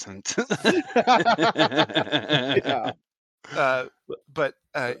 Christmas present. Yeah. But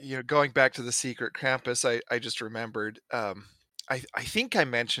going back to the secret Krampus, I just remembered. I think I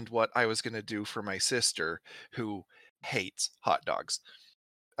mentioned what I was going to do for my sister who hates hot dogs.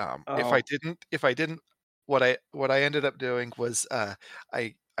 If I didn't, what I ended up doing was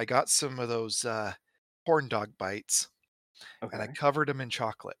I got some of those corn dog bites and I Okay. covered them in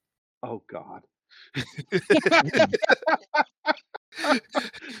chocolate. Oh God.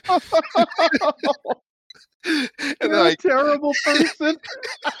 And You're then a terrible person.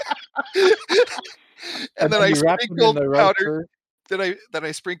 and then I you wrapped them in sprinkled the powdered. roaster. Then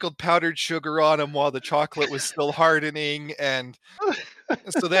I sprinkled powdered sugar on them while the chocolate was still hardening, and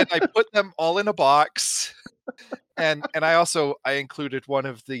so then I put them all in a box. And I included one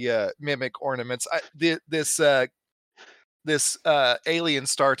of the mimic ornaments. This alien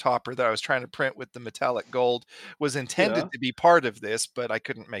star topper that I was trying to print with the metallic gold was intended Yeah. to be part of this, but I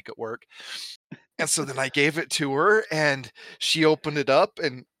couldn't make it work. And so then I gave it to her, and she opened it up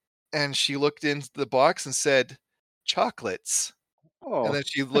and she looked into the box and said, "Chocolates." And Oh. then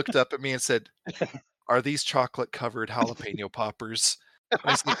she looked up at me and said, "Are these chocolate covered jalapeno poppers?" And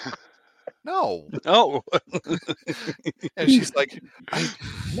I said, "No." Oh. And she's like,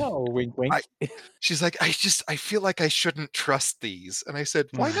 No, wink, wink. she's like, I feel like I shouldn't trust these. And I said,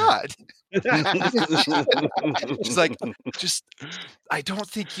 "Why not?" She's like, I don't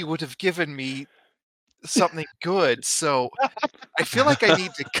think you would have given me something good. So I feel like I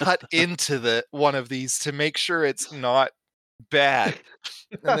need to cut into one of these to make sure it's not bad.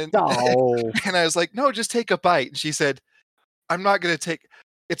 And then No. and I was like, no, just take a bite. And she said, I'm not gonna take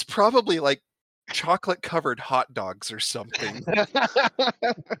it's probably like chocolate covered hot dogs or something.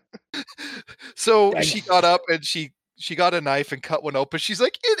 So Dang she it. got up and she got a knife and cut one open. She's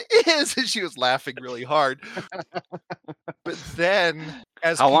like, it is, and she was laughing really hard. But then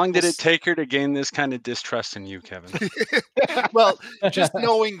as How long people did it take her to gain this kind of distrust in you, Kevin? well, just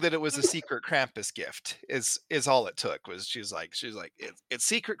knowing that it was a secret Krampus gift is all it took. Was she's like it's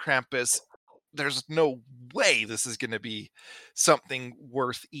secret Krampus. There's no way this is going to be something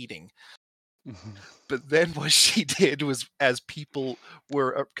worth eating. But then what she did was, as people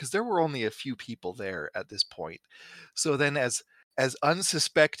were, because there were only a few people there at this point, so then as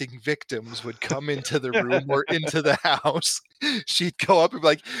unsuspecting victims would come into the room or into the house, she'd go up and be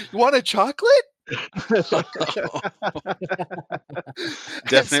like, "You want a chocolate?"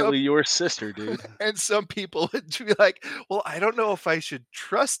 Definitely your sister, dude. And some people would be like, well, I don't know if I should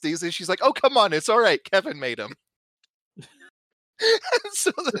trust these. And she's like, oh, come on, it's all right. Kevin made them.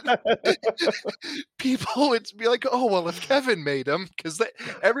 So then people would be like, oh, well, if Kevin made them, because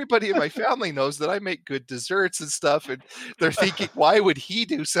everybody in my family knows that I make good desserts and stuff. And they're thinking, why would he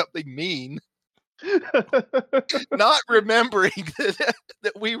do something mean? Not remembering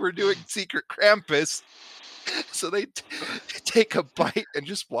that we were doing secret Krampus. So they take a bite and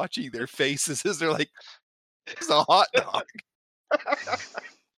just watching their faces as they're like, it's a hot dog.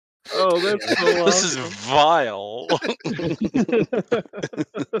 Oh, that's so This is vile.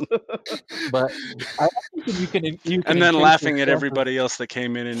 But I think you can And then increase laughing your at chances- everybody else that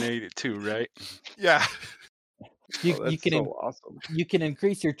came in and ate it too, right? Yeah. You, that's you can so awesome. you can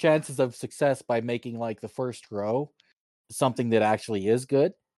increase your chances of success by making like the first row something that actually is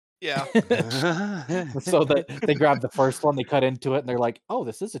good. Yeah. So that they grab the first one, they cut into it, and they're like, "Oh,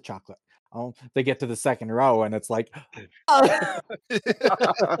 this is a chocolate." Oh, they get to the second row, and it's like,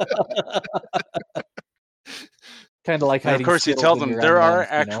 kind of like And of hiding. course, you Skittles tell in them your there are M&Ms,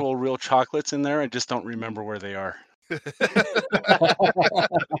 you know? actual real chocolates in there. I just don't remember where they are.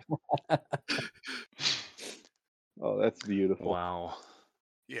 Oh, that's beautiful. Wow.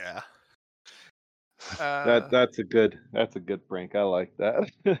 Yeah. That's a good prank. I like that.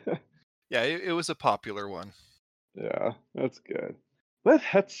 Yeah, it was a popular one. Yeah, that's good. But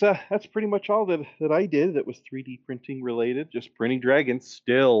that's pretty much all that I did that was 3D printing related. Just printing dragons,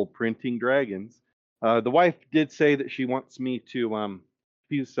 still printing dragons. The wife did say that she wants me to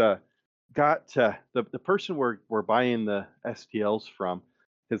she's got the person we're buying the STLs from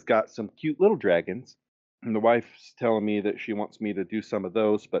has got some cute little dragons, and the wife's telling me that she wants me to do some of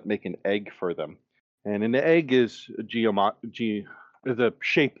those, but make an egg for them. And an egg is is a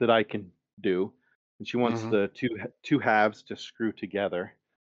shape that I can do, and she wants Mhm. the two halves to screw together.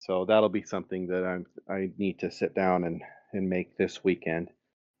 So that'll be something that I need to sit down and make this weekend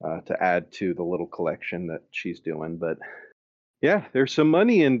to add to the little collection that she's doing. But yeah, there's some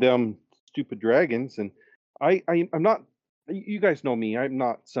money in them stupid dragons, and I'm not. You guys know me. I'm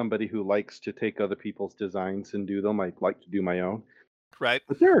not somebody who likes to take other people's designs and do them. I like to do my own. Right.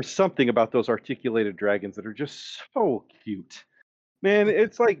 But there is something about those articulated dragons that are just so cute. Man,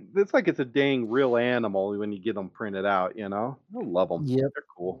 it's like it's a dang real animal when you get them printed out. You know, I love them. Yep. They're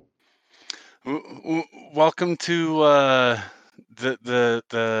cool. Welcome to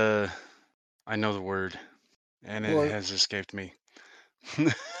the I know the word, and it Well, has escaped me.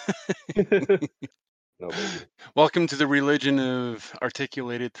 No biggie. Welcome to the religion of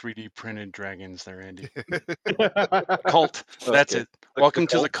articulated 3D printed dragons there, Andy. Cult. That's Okay. it. Welcome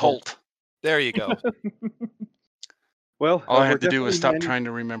to the cult. There you go. Well, All I we're had to do was definitely stop trying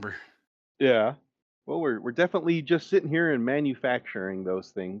to remember. Yeah. Well, we're definitely just sitting here and manufacturing those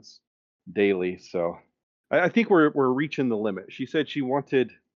things daily. So I think we're reaching the limit. She said she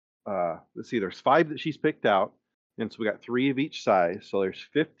wanted let's see, there's 5 that she's picked out, and so we got 3 of each size. So there's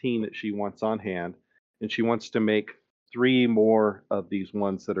 15 that she wants on hand, and she wants to make 3 more of these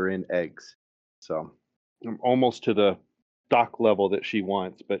ones that are in eggs. So I'm almost to the stock level that she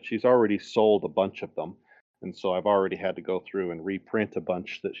wants, but she's already sold a bunch of them. And so I've already had to go through and reprint a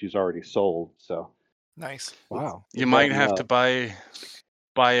bunch that she's already sold. So Nice. wow. You might adding have to up.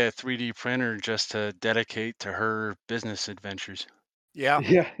 buy a 3D printer just to dedicate to her business adventures. Yeah.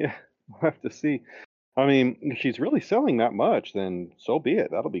 Yeah. We'll have to see. I mean, if she's really selling that much, then so be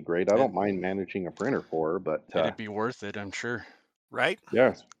it. That'll be great. I don't mind managing a printer for her, but It'd be worth it, I'm sure. Right.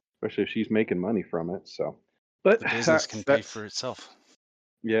 yeah, especially if she's making money from it. So, but The business can pay for itself.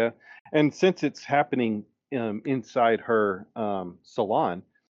 yeah, and since it's happening inside her salon,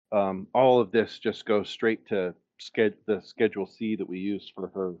 all of this just goes straight to the Schedule C that we use for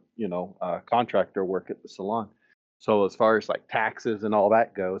her, contractor work at the salon. So as far as like taxes and all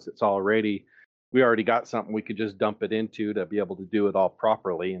that goes, we already got something we could just dump it into to be able to do it all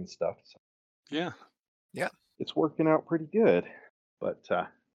properly and stuff. So Yeah. it's working out pretty good. But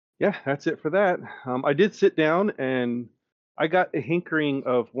yeah, that's it for that. I did sit down and I got a hankering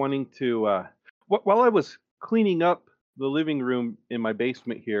of wanting to, while I was cleaning up the living room in my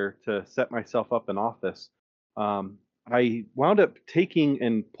basement here to set myself up an office, I wound up taking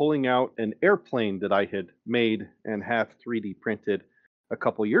and pulling out an airplane that I had made and have 3D printed a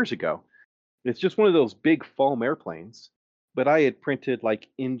couple years ago. It's just one of those big foam airplanes, but I had printed like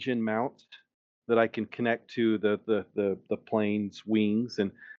engine mounts that I can connect to the plane's wings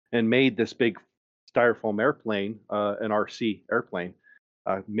and made this big styrofoam airplane, an RC airplane.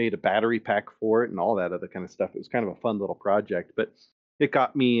 Made a battery pack for it and all that other kind of stuff. It was kind of a fun little project, but it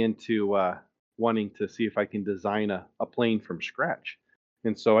got me into wanting to see if I can design a plane from scratch.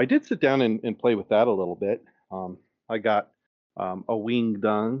 And so I did sit down and play with that a little bit. I got a wing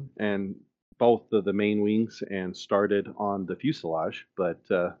done and both of the main wings and started on the fuselage, but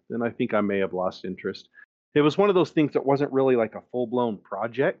then I think I may have lost interest. It was one of those things that wasn't really like a full blown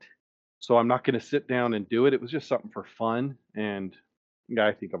project, so I'm not going to sit down and do it. It was just something for fun, and yeah,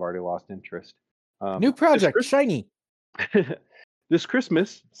 I think I've already lost interest. New This project, shiny. this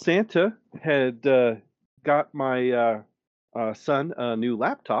Christmas, Santa had got my son a new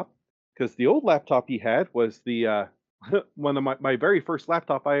laptop because the old laptop he had was the one of my very first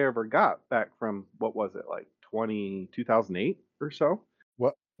laptop I ever got back from what was it like 2008 or so.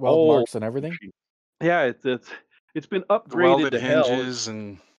 What weld Oh, marks and everything? yeah, it's been The upgraded welded to hell. hinges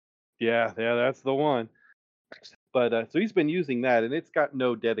and Yeah, that's the one. But so he's been using that, and it's got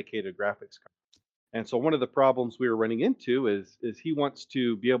no dedicated graphics card. And so one of the problems we were running into is he wants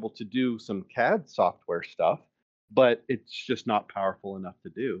to be able to do some CAD software stuff, but it's just not powerful enough to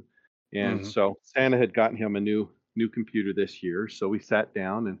do. And Mhm. so Santa had gotten him a new computer this year, so we sat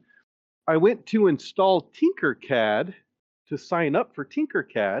down and I went to install Tinkercad to sign up for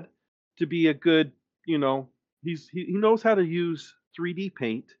Tinkercad to be a good, you know, he knows how to use 3D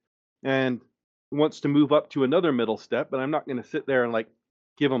Paint and wants to move up to another middle step, but I'm not going to sit there and like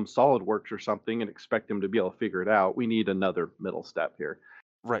give him SolidWorks or something and expect him to be able to figure it out. We need another middle step here.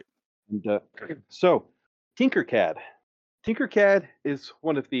 right. And so Tinkercad. Tinkercad is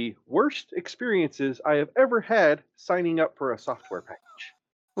one of the worst experiences I have ever had signing up for a software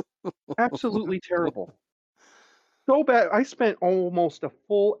package. Absolutely terrible. So bad. I spent almost a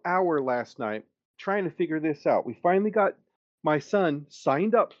full hour last night trying to figure this out. We finally got my son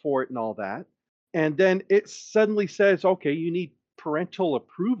signed up for it and all that. And then it suddenly says, okay, you need parental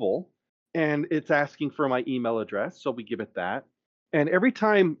approval. And it's asking for my email address. So we give it that. And every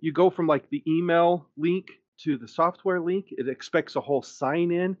time you go from like the email link to the software link, it expects a whole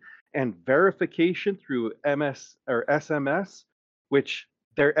sign in and verification through MS or SMS, which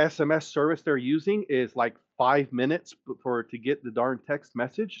their SMS service they're using is like 5 minutes to get the darn text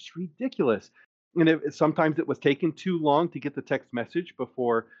message. It's ridiculous. And sometimes it was taking too long to get the text message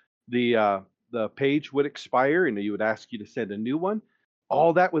before the page would expire, and you would ask you to send a new one.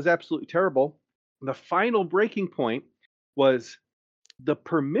 All that was absolutely terrible. The final breaking point was the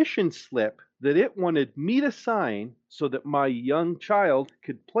permission slip that it wanted me to sign so that my young child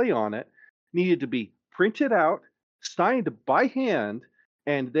could play on it needed to be printed out, signed by hand,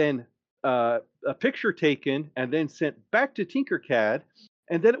 and then a picture taken and then sent back to Tinkercad.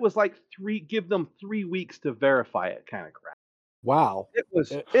 And then it was like give them 3 weeks to verify it kind of crap. Wow. It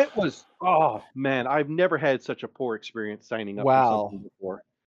was, oh man, I've never had such a poor experience signing up for something before.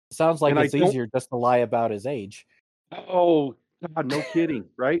 Sounds like And it's easier just to lie about his age. Oh, God, no kidding,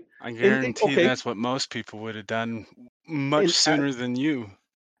 right? I guarantee Okay, that's what most people would have done much and sooner than you.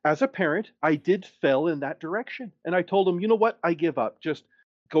 as a parent, I did fell in that direction. And I told them, you know what? I give up. Just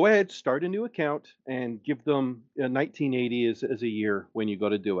go ahead, start a new account, and give them 1980 as a year when you go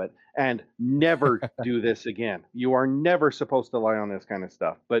to do it. And never do this again. You are never supposed to lie on this kind of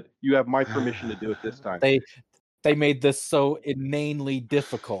stuff, but you have my permission to do it this time. They made this so inanely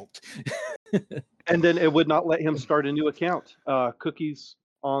difficult. And then it would not let him start a new account. Cookies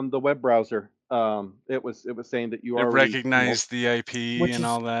on the web browser. It was saying that you It already recognized the IP Which and is-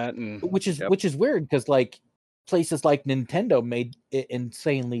 all that, and Yep. which is weird because like places like Nintendo made it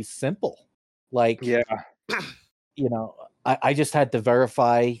insanely simple. Like Yeah. you know, I just had to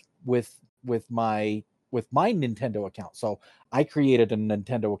verify with my Nintendo account. So I created a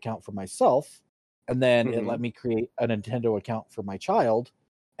Nintendo account for myself, and then it let me create a Nintendo account for my child,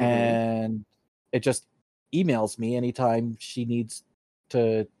 Mhm. and it just emails me anytime she needs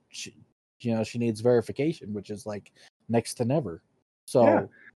to she needs verification, which is like next to never. Yeah. So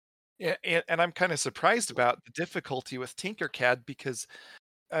Yeah, and I'm kind of surprised about the difficulty with Tinkercad because,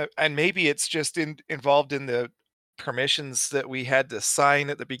 and maybe it's just involved in the permissions that we had to sign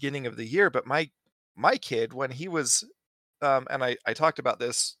at the beginning of the year. But my kid, when he was, and I talked about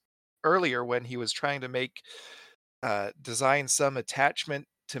this earlier, when he was trying to design some attachment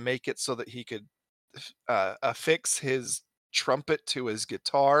to make it so that he could affix his trumpet to his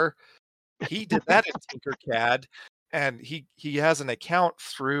guitar. He did that in Tinkercad, and he has an account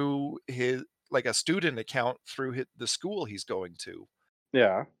through his, like, a student account through the school he's going to.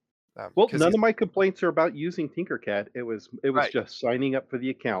 Yeah. Well, 'Cause none he's of my complaints are about using Tinkercad. It was right, just signing up for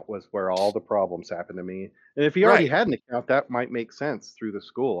the account was where all the problems happened to me. And if he already right. had an account, that might make sense through the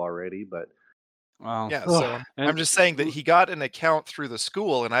school already. But Well, Yeah, ugh, so I'm and just saying that he got an account through the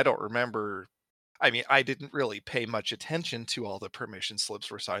school, and I don't remember. I mean, I didn't really pay much attention to all the permission slips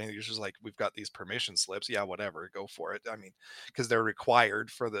we're signing. It was just like, we've got these permission slips. Yeah, whatever, go for it. I mean, because they're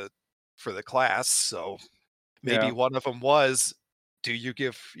required for the class. So maybe yeah, one of them was, do you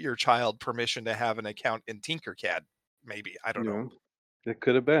give your child permission to have an account in Tinkercad? Maybe, I don't you know. know, it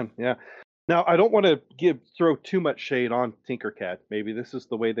could have been. Yeah. Now I don't want to throw too much shade on Tinkercad. Maybe this is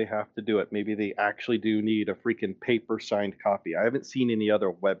the way they have to do it. Maybe they actually do need a freaking paper signed copy. I haven't seen any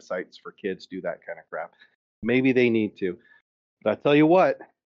other websites for kids do that kind of crap. Maybe they need to. But I tell you what,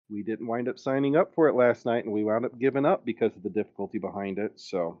 we didn't wind up signing up for it last night, and we wound up giving up because of the difficulty behind it.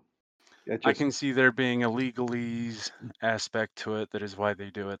 So it I just, can see there being a legalese aspect to it. That is why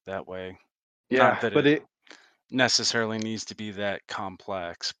they do it that way. Not yeah, that but it it, necessarily needs to be that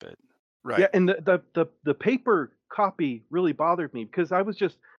complex, but yeah, Right. and the paper copy really bothered me because I was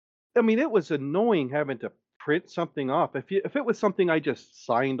just, I mean, it was annoying having to print something off. If it was something I just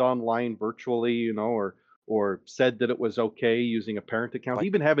signed online virtually, or said that it was okay using a parent account, like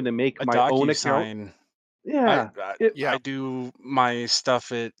even having to make a my own account, DocuSign. I, yeah, I it, Yeah. I do my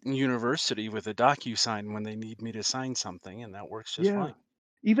stuff at university with a DocuSign when they need me to sign something, and that works just yeah. fine.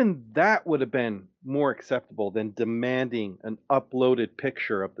 Even that would have been more acceptable than demanding an uploaded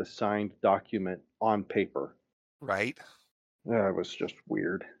picture of the signed document on paper. Right. That was just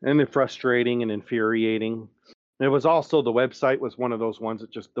weird and then frustrating and infuriating. It was also the website was one of those ones that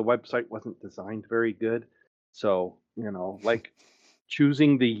just the website wasn't designed very good. So, like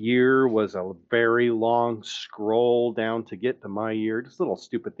choosing the year was a very long scroll down to get to my year. Just little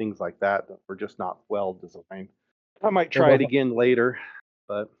stupid things like that that were just not well designed. I might it try it wasn't. again later,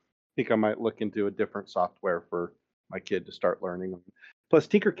 but I think I might look into a different software for my kid to start learning. Plus,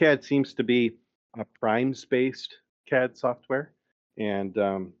 Tinkercad seems to be a Primes based CAD software, and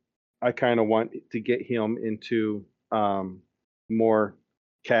I kind of want to get him into more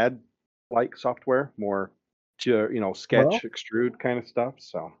CAD like software, more to Well, sketch, extrude kind of stuff.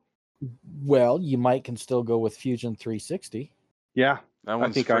 So you might can still go with Fusion 360. yeah, That I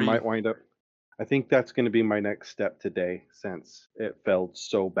one's think I free. might wind up. I think that's going to be my next step today, since it failed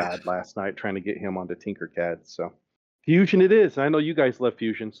so bad last night trying to get him onto Tinkercad. So Fusion it is. I know you guys love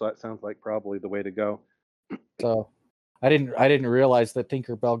Fusion, so that sounds like probably the way to go. So I didn't realize that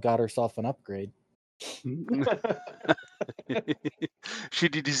Tinkerbell got herself an upgrade. She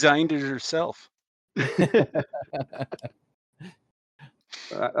designed it herself. That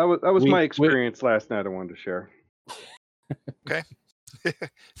was we my we experience last night. I wanted to share. Okay.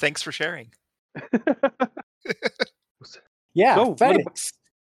 Thanks for sharing. yeah, So thanks.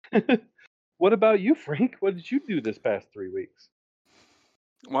 what about you, Frank? What did you do this past 3 weeks?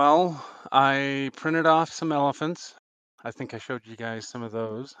 Well, I printed off some elephants. I think I showed you guys some of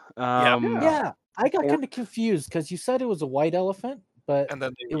those. Yeah. Yeah. Yeah, I got Or kind of confused because you said it was a white elephant, but And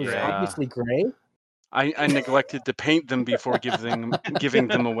then they it were was gray. yeah, obviously gray. I neglected to paint them before giving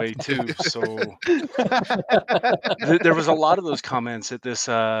them away too. So there was a lot of those comments at this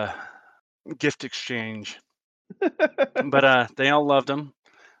gift exchange, but they all loved them.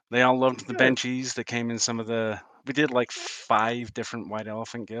 They all loved the Good. Benchies that came in some of the. We did like 5 different white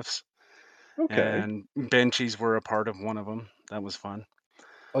elephant gifts, Okay. and Benchies were a part of one of them. That was fun.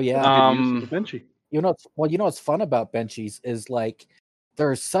 Oh That's yeah, good use of the Um, Benchy. what's fun about Benchies is like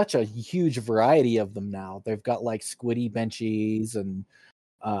there's such a huge variety of them now. They've got like squiddy Benchies and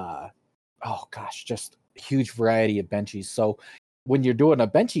uh oh gosh, just huge variety of Benchies. So when you're doing a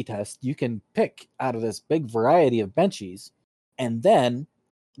Benchy test, you can pick out of this big variety of Benchies, and then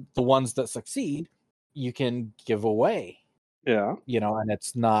the ones that succeed, you can give away. Yeah. And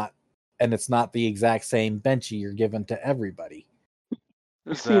it's not the exact same Benchy you're giving to everybody. I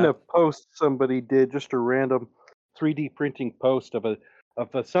there's seen that. a post somebody did, just a random 3D printing post of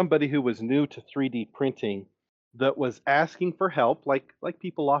somebody who was new to 3D printing, that was asking for help, like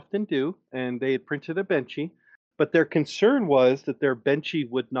people often do, and they had printed a Benchy, but their concern was that their Benchy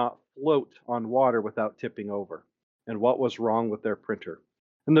would not float on water without tipping over. And what was wrong with their printer?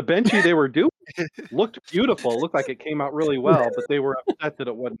 And the Benchy they were doing looked beautiful, looked like it came out really well, but they were upset that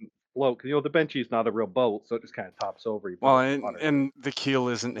it wouldn't float because the Benchy's not a real boat, so it just kind of tops over. You put Well, it in the water. and the keel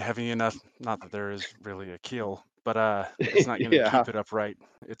isn't heavy enough. Not that there is really a keel, but it's not going to Yeah, keep it upright.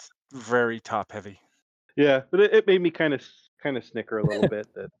 It's very top heavy. yeah, but it made me kind of snicker a little bit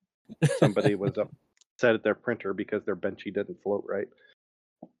that somebody was upset at their printer because their Benchy didn't float right.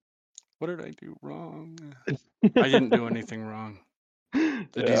 What did I do wrong? I didn't do anything wrong. The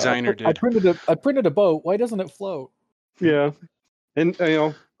Yeah. designer I did. printed a boat. Why doesn't it float? Yeah, and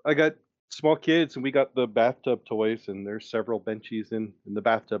I got small kids, and we got the bathtub toys, and there's several Benchies in the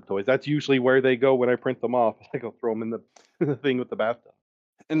bathtub toys. That's usually where they go when I print them off. I go throw them in the thing with the bathtub.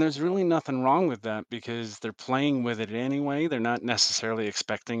 And there's really nothing wrong with that because they're playing with it anyway. They're not necessarily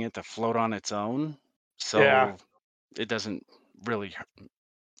expecting it to float on its own. Yeah, So it doesn't really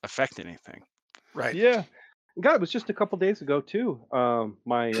affect anything. Right. yeah. God, it was just a couple days ago too.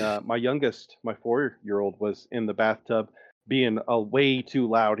 My youngest, my 4-year-old, was in the bathtub being way too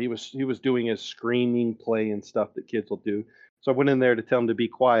loud. He was doing his screaming play and stuff that kids will do. So I went in there to tell him to be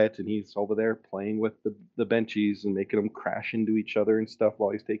quiet, and he's over there playing with the Benchies and making them crash into each other and stuff while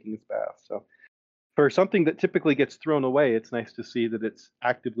he's taking his bath. So for something that typically gets thrown away, it's nice to see that it's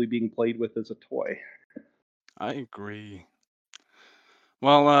actively being played with as a toy. I agree.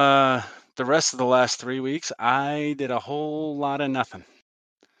 Well, the rest of the last 3 weeks, I did a whole lot of nothing.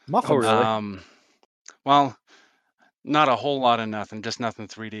 Oh, Muffins. really? Well, not a whole lot of nothing, just nothing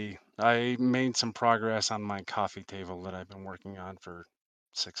 3D. I made some progress on my coffee table that I've been working on for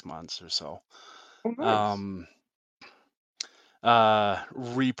 6 months or so. Oh, nice. Um,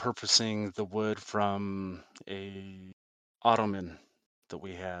 repurposing the wood from a ottoman that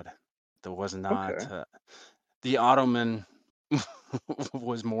we had that was not Okay. the ottoman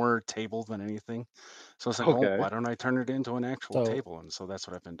was more table than anything. So it's like, well, Okay. why don't I turn it into an actual So table? And so that's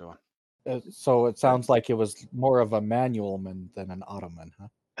what I've been doing. so it Nice. sounds like it was more of a manual than an ottoman, huh?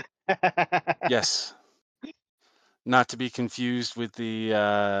 Yes, not to be confused with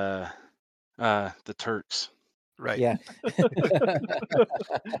the Turks. Right. Yeah.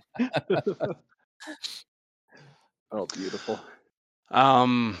 Oh, beautiful.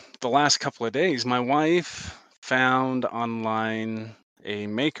 The last couple of days, my wife found online a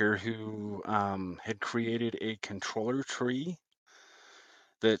maker who had created a controller tree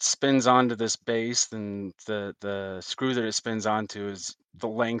that spins onto this base, and the screw that it spins onto is the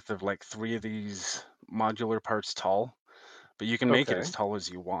length of like 3 of these modular parts tall, but you can make it as Okay. tall as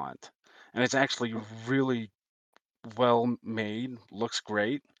you want. And it's actually really well made, looks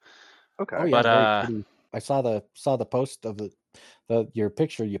great. Oh Okay. yeah, But very pretty. I saw the post of your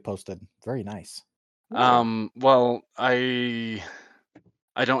picture you posted. Very nice. Oh. well, I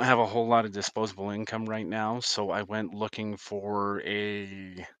don't have a whole lot of disposable income right now, so I went looking for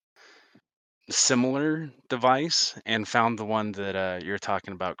a similar device and found the one that you're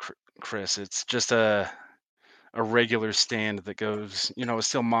talking about, Chris. It's just a regular stand that goes, it's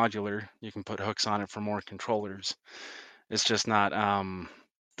still modular. You can put hooks on it for more controllers. It's just not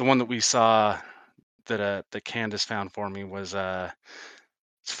the one that we saw that Candace found for me was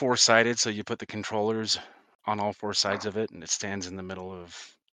it's 4-sided, so you put the controllers on all 4 sides of it, and it stands in the middle of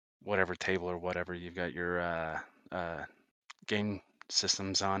whatever table or whatever you've got your game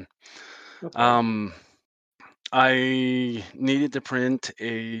systems on. Okay. Um, I needed to print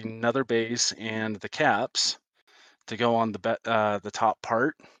another base and the caps to go on the top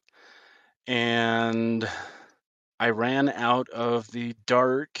part, and I ran out of the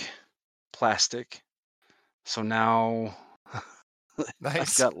dark plastic, so now I've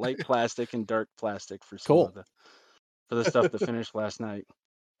Nice. got light plastic and dark plastic for some of Cool. the stuff that finished last night,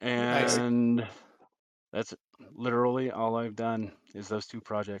 Nice. Okay. and that's literally all I've done is those 2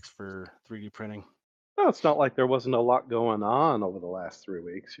 projects for 3D printing. Well, it's not like there wasn't a lot going on over the last 3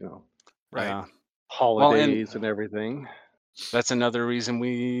 weeks. Right. Yeah. Well, and Holidays and everything. that's another reason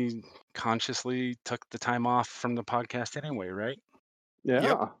we consciously took the time off from the podcast anyway, right? Yep.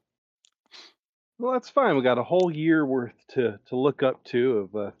 Yeah. Well, that's fine. We got a whole year worth to look up to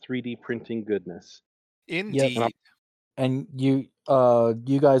of 3D printing goodness. Yep. And I'm, Indeed. And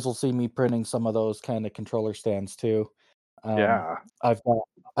you guys will see me printing some of those kind of controller stands too. yeah.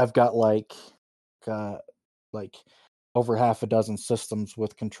 I've got uh, like over half a dozen systems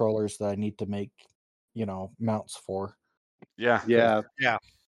with controllers that I need to make, mounts for. Yeah. Yeah. Yeah.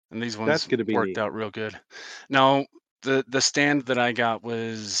 And these That's ones going to be worked neat. out real good. Now, the stand that I got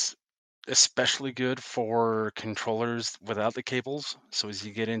was especially good for controllers without the cables. So as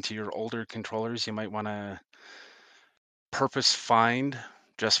you get into your older controllers, you might want to purpose find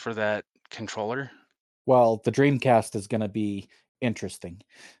just for that controller. Well, the Dreamcast is going to be interesting.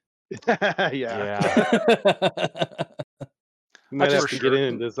 Yeah. Yeah, You might just have for to get sure. in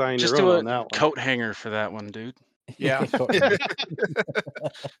and design Just your own do a on that one. coat hanger for that one, dude. Yeah.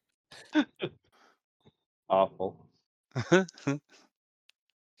 Awful.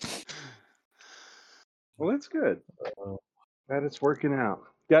 Well, that's good. Glad it's working out.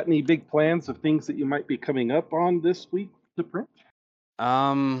 Got any big plans of things that you might be coming up on this week to print?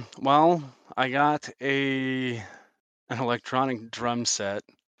 Well, I got an electronic drum set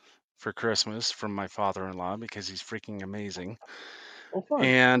for Christmas from my father-in-law because he's freaking amazing. Oh, fun.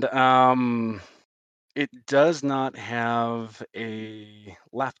 And it does not have a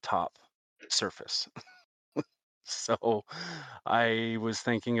laptop surface. So I was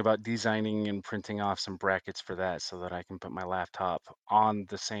thinking about designing and printing off some brackets for that so that I can put my laptop on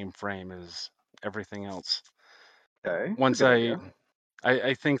the same frame as everything else. Okay. Once That's a good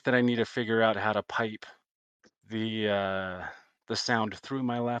I think that I need to figure out how to pipe the sound through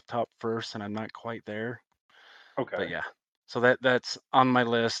my laptop first, and I'm not quite there. Okay. But yeah, so that's on my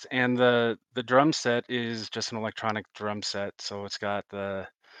list. And the drum set is just an electronic drum set, so it's got the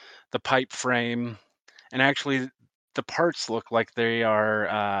pipe frame, and actually the parts look like they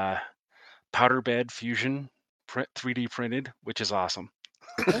are powder bed fusion 3D printed, which is awesome.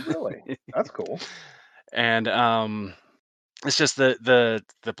 Oh, really? That's cool. And it's just the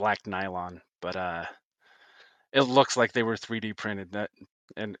black nylon, but it looks like they were 3D printed.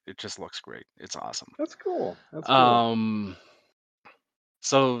 And it just looks great. It's awesome. That's cool. That's cool.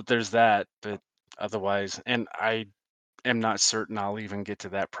 So there's that, but otherwise, and I am not certain I'll even get to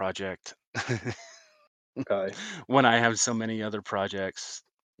that project Okay. when I have so many other projects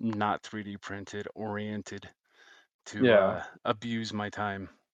not 3D printed oriented to Yeah. abuse my time.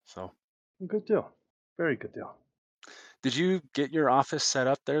 So, Good deal. Very good deal. did you get your office set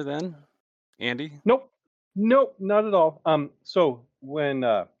up there then, Andy? Nope. Nope, not at all. So when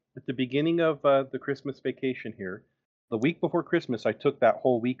at the beginning of the Christmas vacation here, the week before Christmas, I took that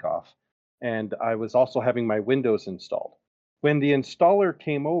whole week off, and I was also having my windows installed. When the installer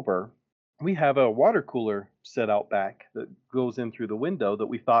came over, we have a water cooler set out back that goes in through the window that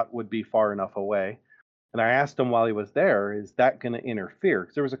we thought would be far enough away. And I asked him while he was there, is that going to interfere?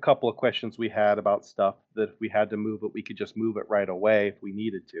 Because there was a couple of questions we had about stuff that if we had to move it, we could just move it right away if we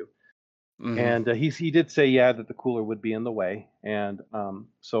needed to. Hmm. And he did say, yeah, that the cooler would be in the way. And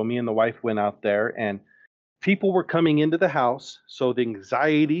so me and the wife went out there, and people were coming into the house. So the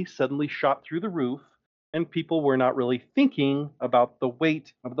anxiety suddenly shot through the roof, and people were not really thinking about the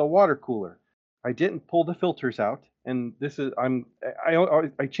weight of the water cooler. I didn't pull the filters out, and this is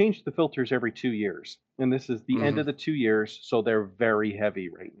I change the filters every 2 years, and this is the end Hmm. of the 2 years, so they're very heavy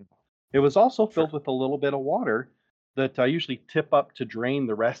right now. It was also Sure. filled with a little bit of water that I usually tip up to drain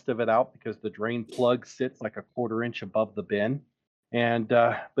the rest of it out because the drain plug sits like a quarter inch above the bin. And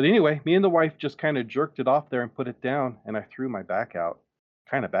but anyway, me and the wife just kind of jerked it off there and put it down, and I threw my back out,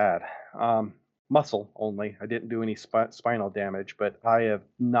 kind of bad. Muscle only. I didn't do any spinal damage, but I have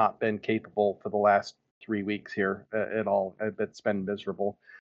not been capable for the last 3 weeks here at all. It's been miserable.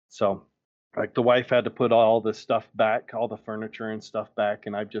 So, like the wife had to put all the stuff back, all the furniture and stuff back,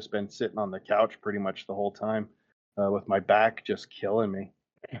 and I've just been sitting on the couch pretty much the whole time, with my back just killing me.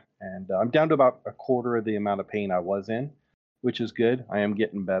 And I'm down to about a quarter of the amount of pain I was in, which is good. I am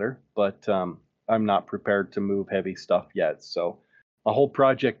getting better, but I'm not prepared to move heavy stuff yet. So a whole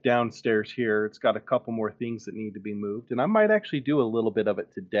project downstairs here. It's got a couple more things that need to be moved, and I might actually do a little bit of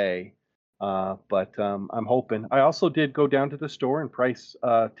it today. But I'm hoping. I also did go down to the store and price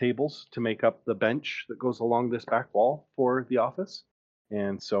tables to make up the bench that goes along this back wall for the office.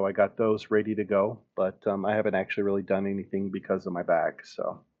 And so I got those ready to go, but I haven't actually really done anything because of my back.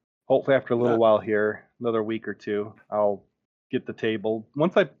 So hopefully after a little That, while here, another week or two, I'll get the table.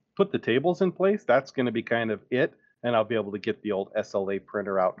 Once I put the tables in place, that's going to be kind of it, and I'll be able to get the old SLA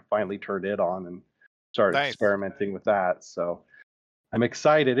printer out and finally turn it on and start Nice. experimenting with that. So I'm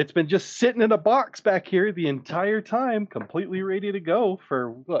excited. It's been just sitting in a box back here the entire time, completely ready to go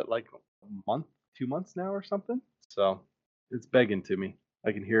for what, like a month, 2 months now or something. So it's begging to me.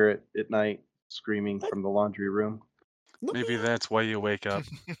 I can hear it at night screaming from the laundry room. maybe that's why you wake up.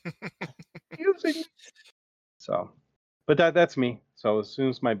 Using me. So, but that's me. So as soon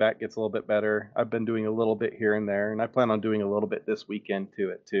as my back gets a little bit better, I've been doing a little bit here and there, and I plan on doing a little bit this weekend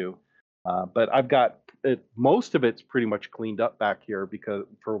to it too. But I've got it. Most of it's pretty much cleaned up back here because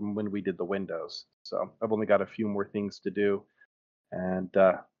from when we did the windows. So I've only got a few more things to do, and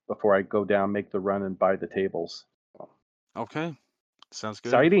before I go down, make the run, and buy the tables. Okay, sounds good.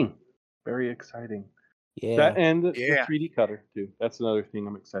 Exciting, very exciting. Yeah. That and the Yeah. 3D cutter too. That's another thing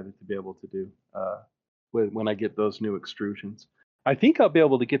I'm excited to be able to do when I get those new extrusions. I think I'll be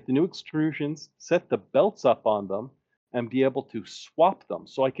able to get the new extrusions, set the belts up on them, and be able to swap them.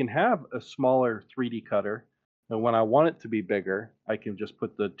 So I can have a smaller 3D cutter, and when I want it to be bigger, I can just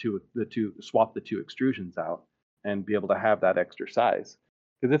put swap the two extrusions out and be able to have that extra size.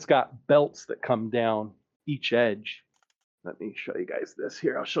 Because it's got belts that come down each edge. Let me show you guys this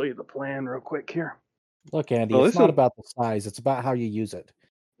here. I'll show you the plan real quick here. Look, Andy, Well, it's not about the size; it's about how you use it.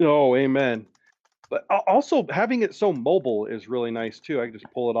 Oh, amen. But also having it so mobile is really nice too. I can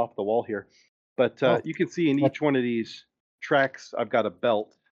just pull it off the wall here. But you can see in What- each one of these tracks, I've got a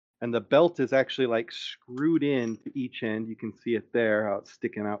belt, and the belt is actually like screwed in to each end. You can see it there, how it's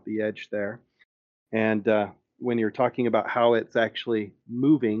sticking out the edge there. And when you're talking about how it's actually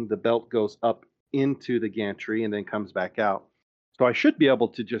moving, the belt goes up into the gantry and then comes back out. So I should be able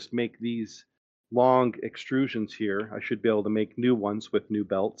to just make these long extrusions here. I should be able to make new ones with new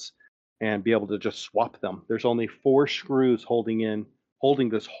belts and be able to just swap them. There's only 4 screws holding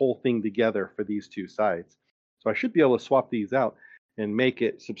this whole thing together for these two sides. So I should be able to swap these out and make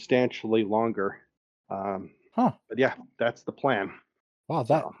it substantially longer. Huh? But yeah, that's the plan. Wow,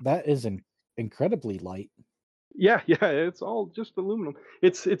 So. that is incredibly light. Yeah, it's all just aluminum.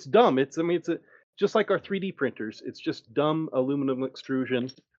 It's dumb. It's just like our 3D printers. It's just dumb aluminum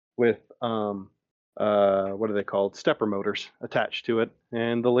extrusion with what are they called? Stepper motors attached to it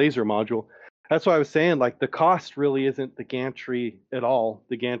and the laser module. That's why I was saying like the cost really isn't the gantry at all.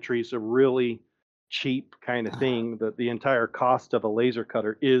 The gantry's a really cheap kind of thing. That the entire cost of a laser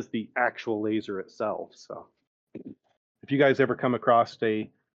cutter is the actual laser itself. So if you guys ever come across a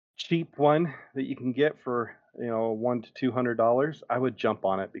cheap one that you can get for $100 to $200, I would jump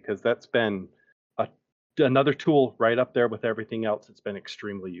on it because that's been another tool right up there with everything else. It's been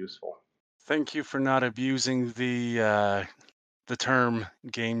extremely useful. Thank you for not abusing the term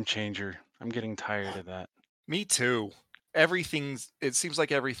game changer. I'm getting tired of that. Me too. It seems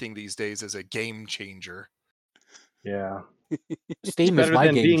like everything these days is a game changer. Yeah. Steam is better my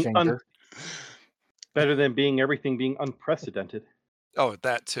than game being changer. better than everything being unprecedented. Oh,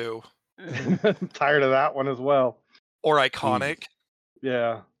 that too. I'm tired of that one as well. Or iconic.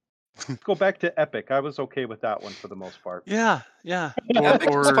 Yeah. Go back to Epic. I was okay with that one for the most part. Yeah. Epic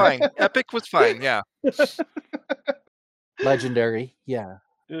was fine. Epic was fine, yeah. Legendary, yeah.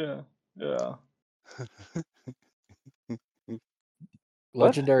 Yeah.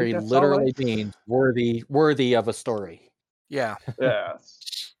 Legendary literally means worthy of a story. Yeah.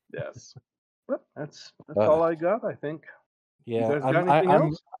 Yes. But that's all I got, I think. Yeah, You guys got anything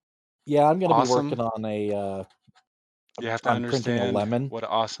else? Yeah, I'm going to Awesome. be working on a. You have to I'm printing a understand lemon. what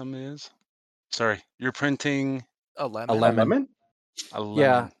awesome is. Sorry, you're printing A lemon. A lemon. a lemon.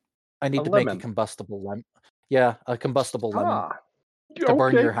 Yeah, I need A to lemon. make a combustible lemon. Yeah, a combustible lemon to Okay.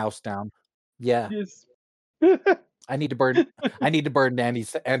 burn your house down. Yeah, Yes. I need to burn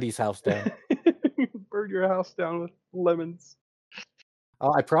Andy's house down. Burn your house down with lemons.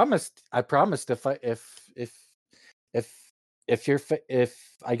 Oh, I promised if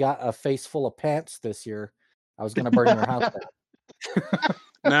I got a face full of pants this year, I was going to burn your house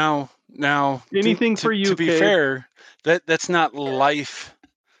down. Now, anything for you. To be fair, that's not life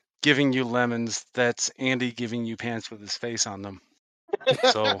giving you lemons. That's Andy giving you pants with his face on them.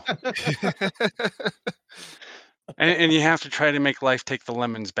 So, and you have to try to make life take the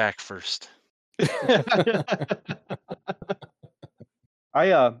lemons back first.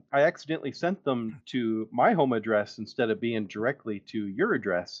 I accidentally sent them to my home address instead of being directly to your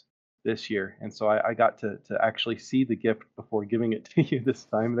address this year, and so I got to actually see the gift before giving it to you this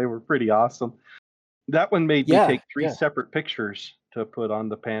time. They were pretty awesome. That one made me take 3 separate pictures to put on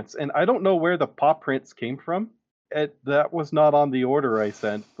the pants, and I don't know where the paw prints came from. That was not on the order I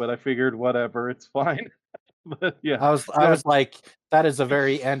sent, but I figured whatever, it's fine. But yeah, I was like, that is a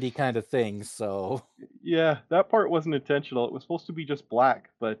very Andy kind of thing. So yeah, that part wasn't intentional. It was supposed to be just black,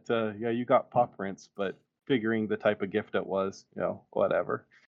 but yeah, you got paw prints. But figuring the type of gift it was, whatever.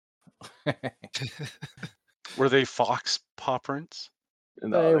 Were they fox paw prints?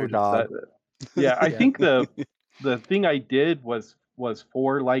 No, they were dog. Yeah, I think the thing I did was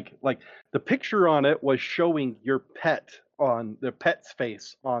for like the picture on it was showing your pet's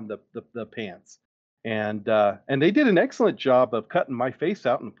face on the pants. And they did an excellent job of cutting my face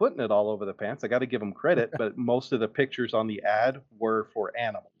out and putting it all over the pants. I got to give them credit, but most of the pictures on the ad were for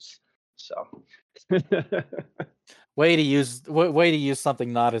animals. So way to use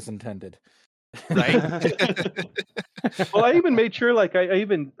something not as intended. right? Well, I even made sure, like, I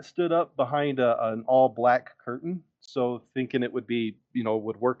even stood up behind an all black curtain, so thinking it would be,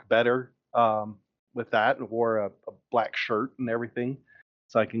 would work better with that, and wore a black shirt and everything,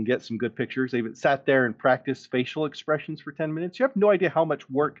 so I can get some good pictures. I even sat there and practiced facial expressions for 10 minutes. You have no idea how much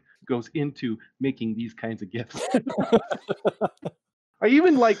work goes into making these kinds of gifts. I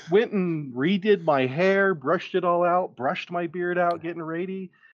even like went and redid my hair, brushed it all out, brushed my beard out, getting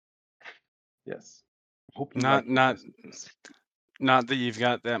ready. Yes. Hope you Not like the not Christmas. not that you've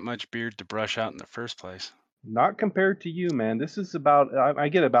got that much beard to brush out in the first place. Not compared to you, man. This is about I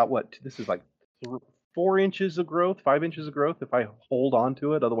get about what? This is like 4 inches of growth, 5 inches of growth if I hold on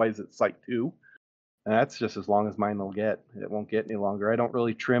to it. Otherwise, it's like two. And that's just as long as mine will get. It won't get any longer. I don't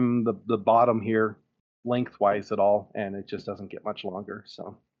really trim the bottom here lengthwise at all, and it just doesn't get much longer.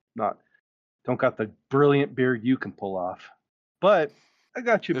 So not don't got the brilliant beard you can pull off, but I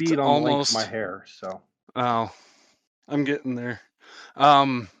got you It's beat on the length of my almost hair. So oh, I'm getting there.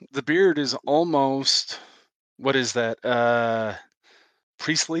 The beard is almost what is that?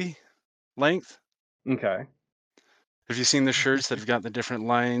 Priestly length. okay, Have you seen the shirts that have got the different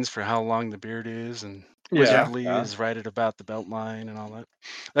lines for how long the beard is? And yeah, Wizardly yeah, is right at about the belt line and all that.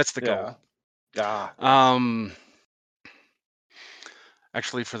 That's the goal. yeah, ah, yeah. Um,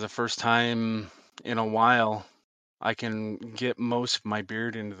 Actually, for the first time in a while, I can get most of my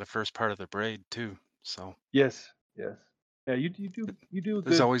beard into the first part of the braid too. So Yes, yes. Yeah, you do a there's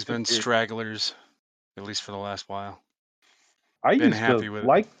good always good been beard. stragglers, at least for the last while. I Been used to happy with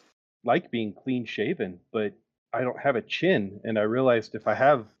it. like being clean shaven, but I don't have a chin, and I realized if I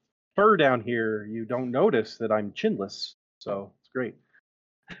have fur down here, you don't notice that I'm chinless. So it's great.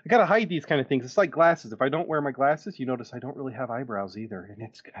 I gotta hide these kind of things. It's like glasses. If I don't wear my glasses, you notice I don't really have eyebrows either, and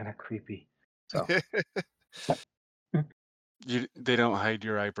it's kind of creepy. So They don't hide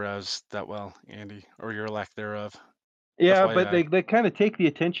your eyebrows that well, Andy, or your lack thereof. yeah, but FYI. they kind of take the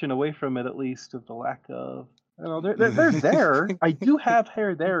attention away from it, at least of the lack of. I don't know, they're there. I do have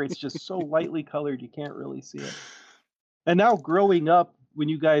hair there. It's just so lightly colored, you can't really see it. And now growing up, when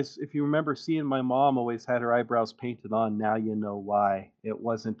you guys, if you remember seeing my mom always had her eyebrows painted on, now you know why. It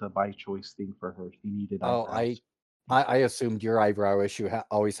wasn't a by choice thing for her. She needed Oh, eyebrows. I assumed your eyebrow issue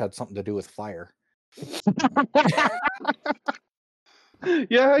always had something to do with fire.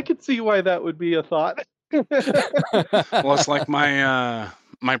 Yeah, I could see why that would be a thought. Well, it's like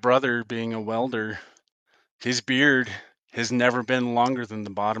my brother being a welder. His beard has never been longer than the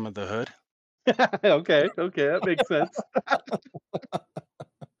bottom of the hood. Okay, that makes sense.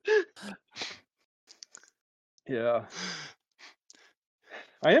 Yeah.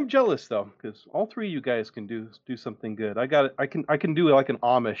 I am jealous though, because all three of you guys can do something good. I can do like an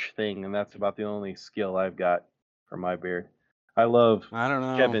Amish thing, and that's about the only skill I've got for my beard. I love I don't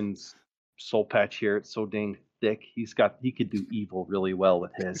know. Kevin's soul patch here. It's so dang thick. He could do evil really well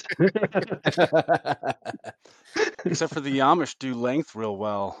with his. Except for the Amish do length real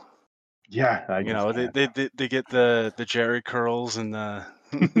well. Yeah, I You just know, can't. they get the Jerry curls and the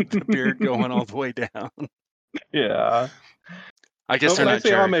beard going all the way down. Yeah. I guess No, they're when I not say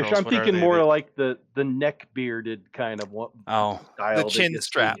Jerry Amish, curls. I'm What are thinking they? more like the neck bearded kind of Oh, The style that chin you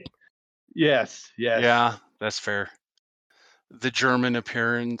strap. see. Yes, yes. yeah, that's fair. The German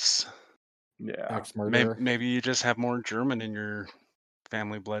appearance. Yeah. Ex-murderer. Maybe you just have more German in your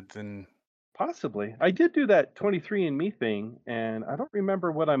family blood than. Possibly. I did do that 23andMe thing, and I don't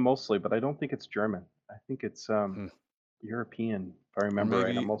remember what I'm mostly, but I don't think it's German. I think it's Hmm. European, if I Or remember right.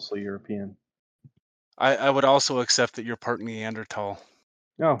 I'm maybe mostly European. I would also accept that you're part Neanderthal.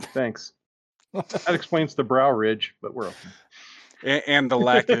 Oh, thanks. That explains the brow ridge, but we're okay. And the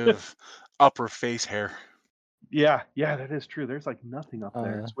lack of upper face hair. Yeah, that is true. There's like nothing up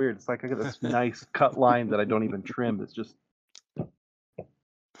there. It's weird. It's like I got this nice cut line that I don't even trim. It's just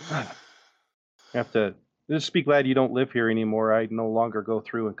I have to just be glad you don't live here anymore. I no longer go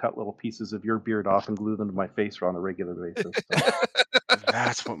through and cut little pieces of your beard off and glue them to my face on a regular basis.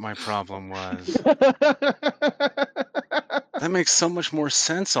 That's what my problem was. That makes so much more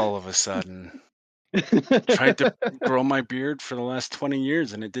sense all of a sudden. Tried to grow my beard for the last 20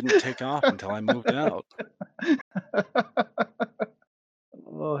 years and it didn't take off until I moved out.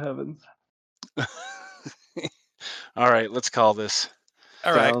 Oh heavens! All right, let's call this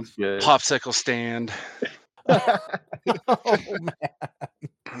All right. Sounds good. popsicle stand. Oh, man.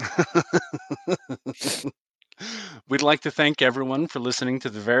 We'd like to thank everyone for listening to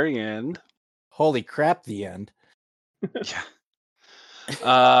the very end. Holy crap, the end. Yeah.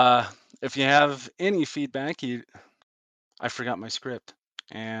 If you have any feedback, I forgot my script.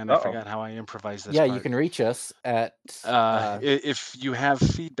 And I forgot how I improvised this Yeah, part. you can reach us at if you have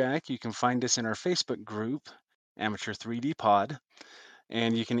feedback, you can find us in our Facebook group, Amateur 3D Pod.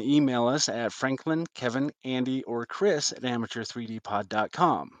 And you can email us at Franklin, Kevin, Andy, or Chris at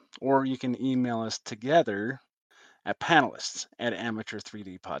amateur3dpod.com. Or you can email us together at panelists at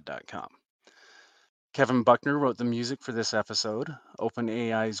amateur3dpod.com. Kevin Buckner wrote the music for this episode.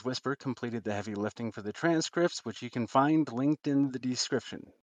 OpenAI's Whisper completed the heavy lifting for the transcripts, which you can find linked in the description.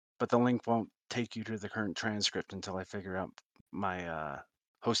 But the link won't take you to the current transcript until I figure out my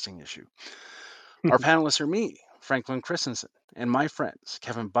hosting issue. Our panelists are me, Franklin Christensen, and my friends,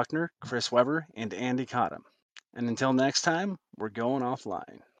 Kevin Buckner, Chris Weber, and Andy Cottam. And until next time, we're going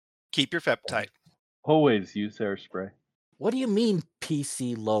offline. Keep your FEP tight. Always use hairspray. What do you mean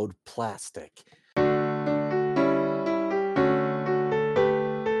PC load plastic?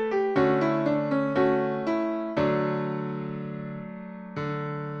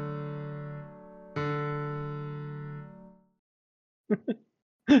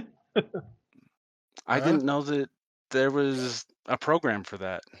 I didn't know that there was a program for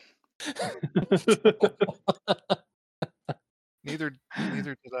that. Neither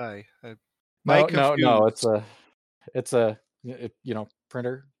did I. No. It's a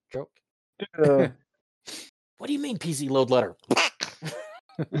printer joke. What do you mean PC load letter?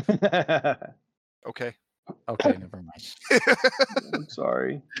 Okay. Okay, never mind. I'm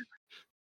sorry.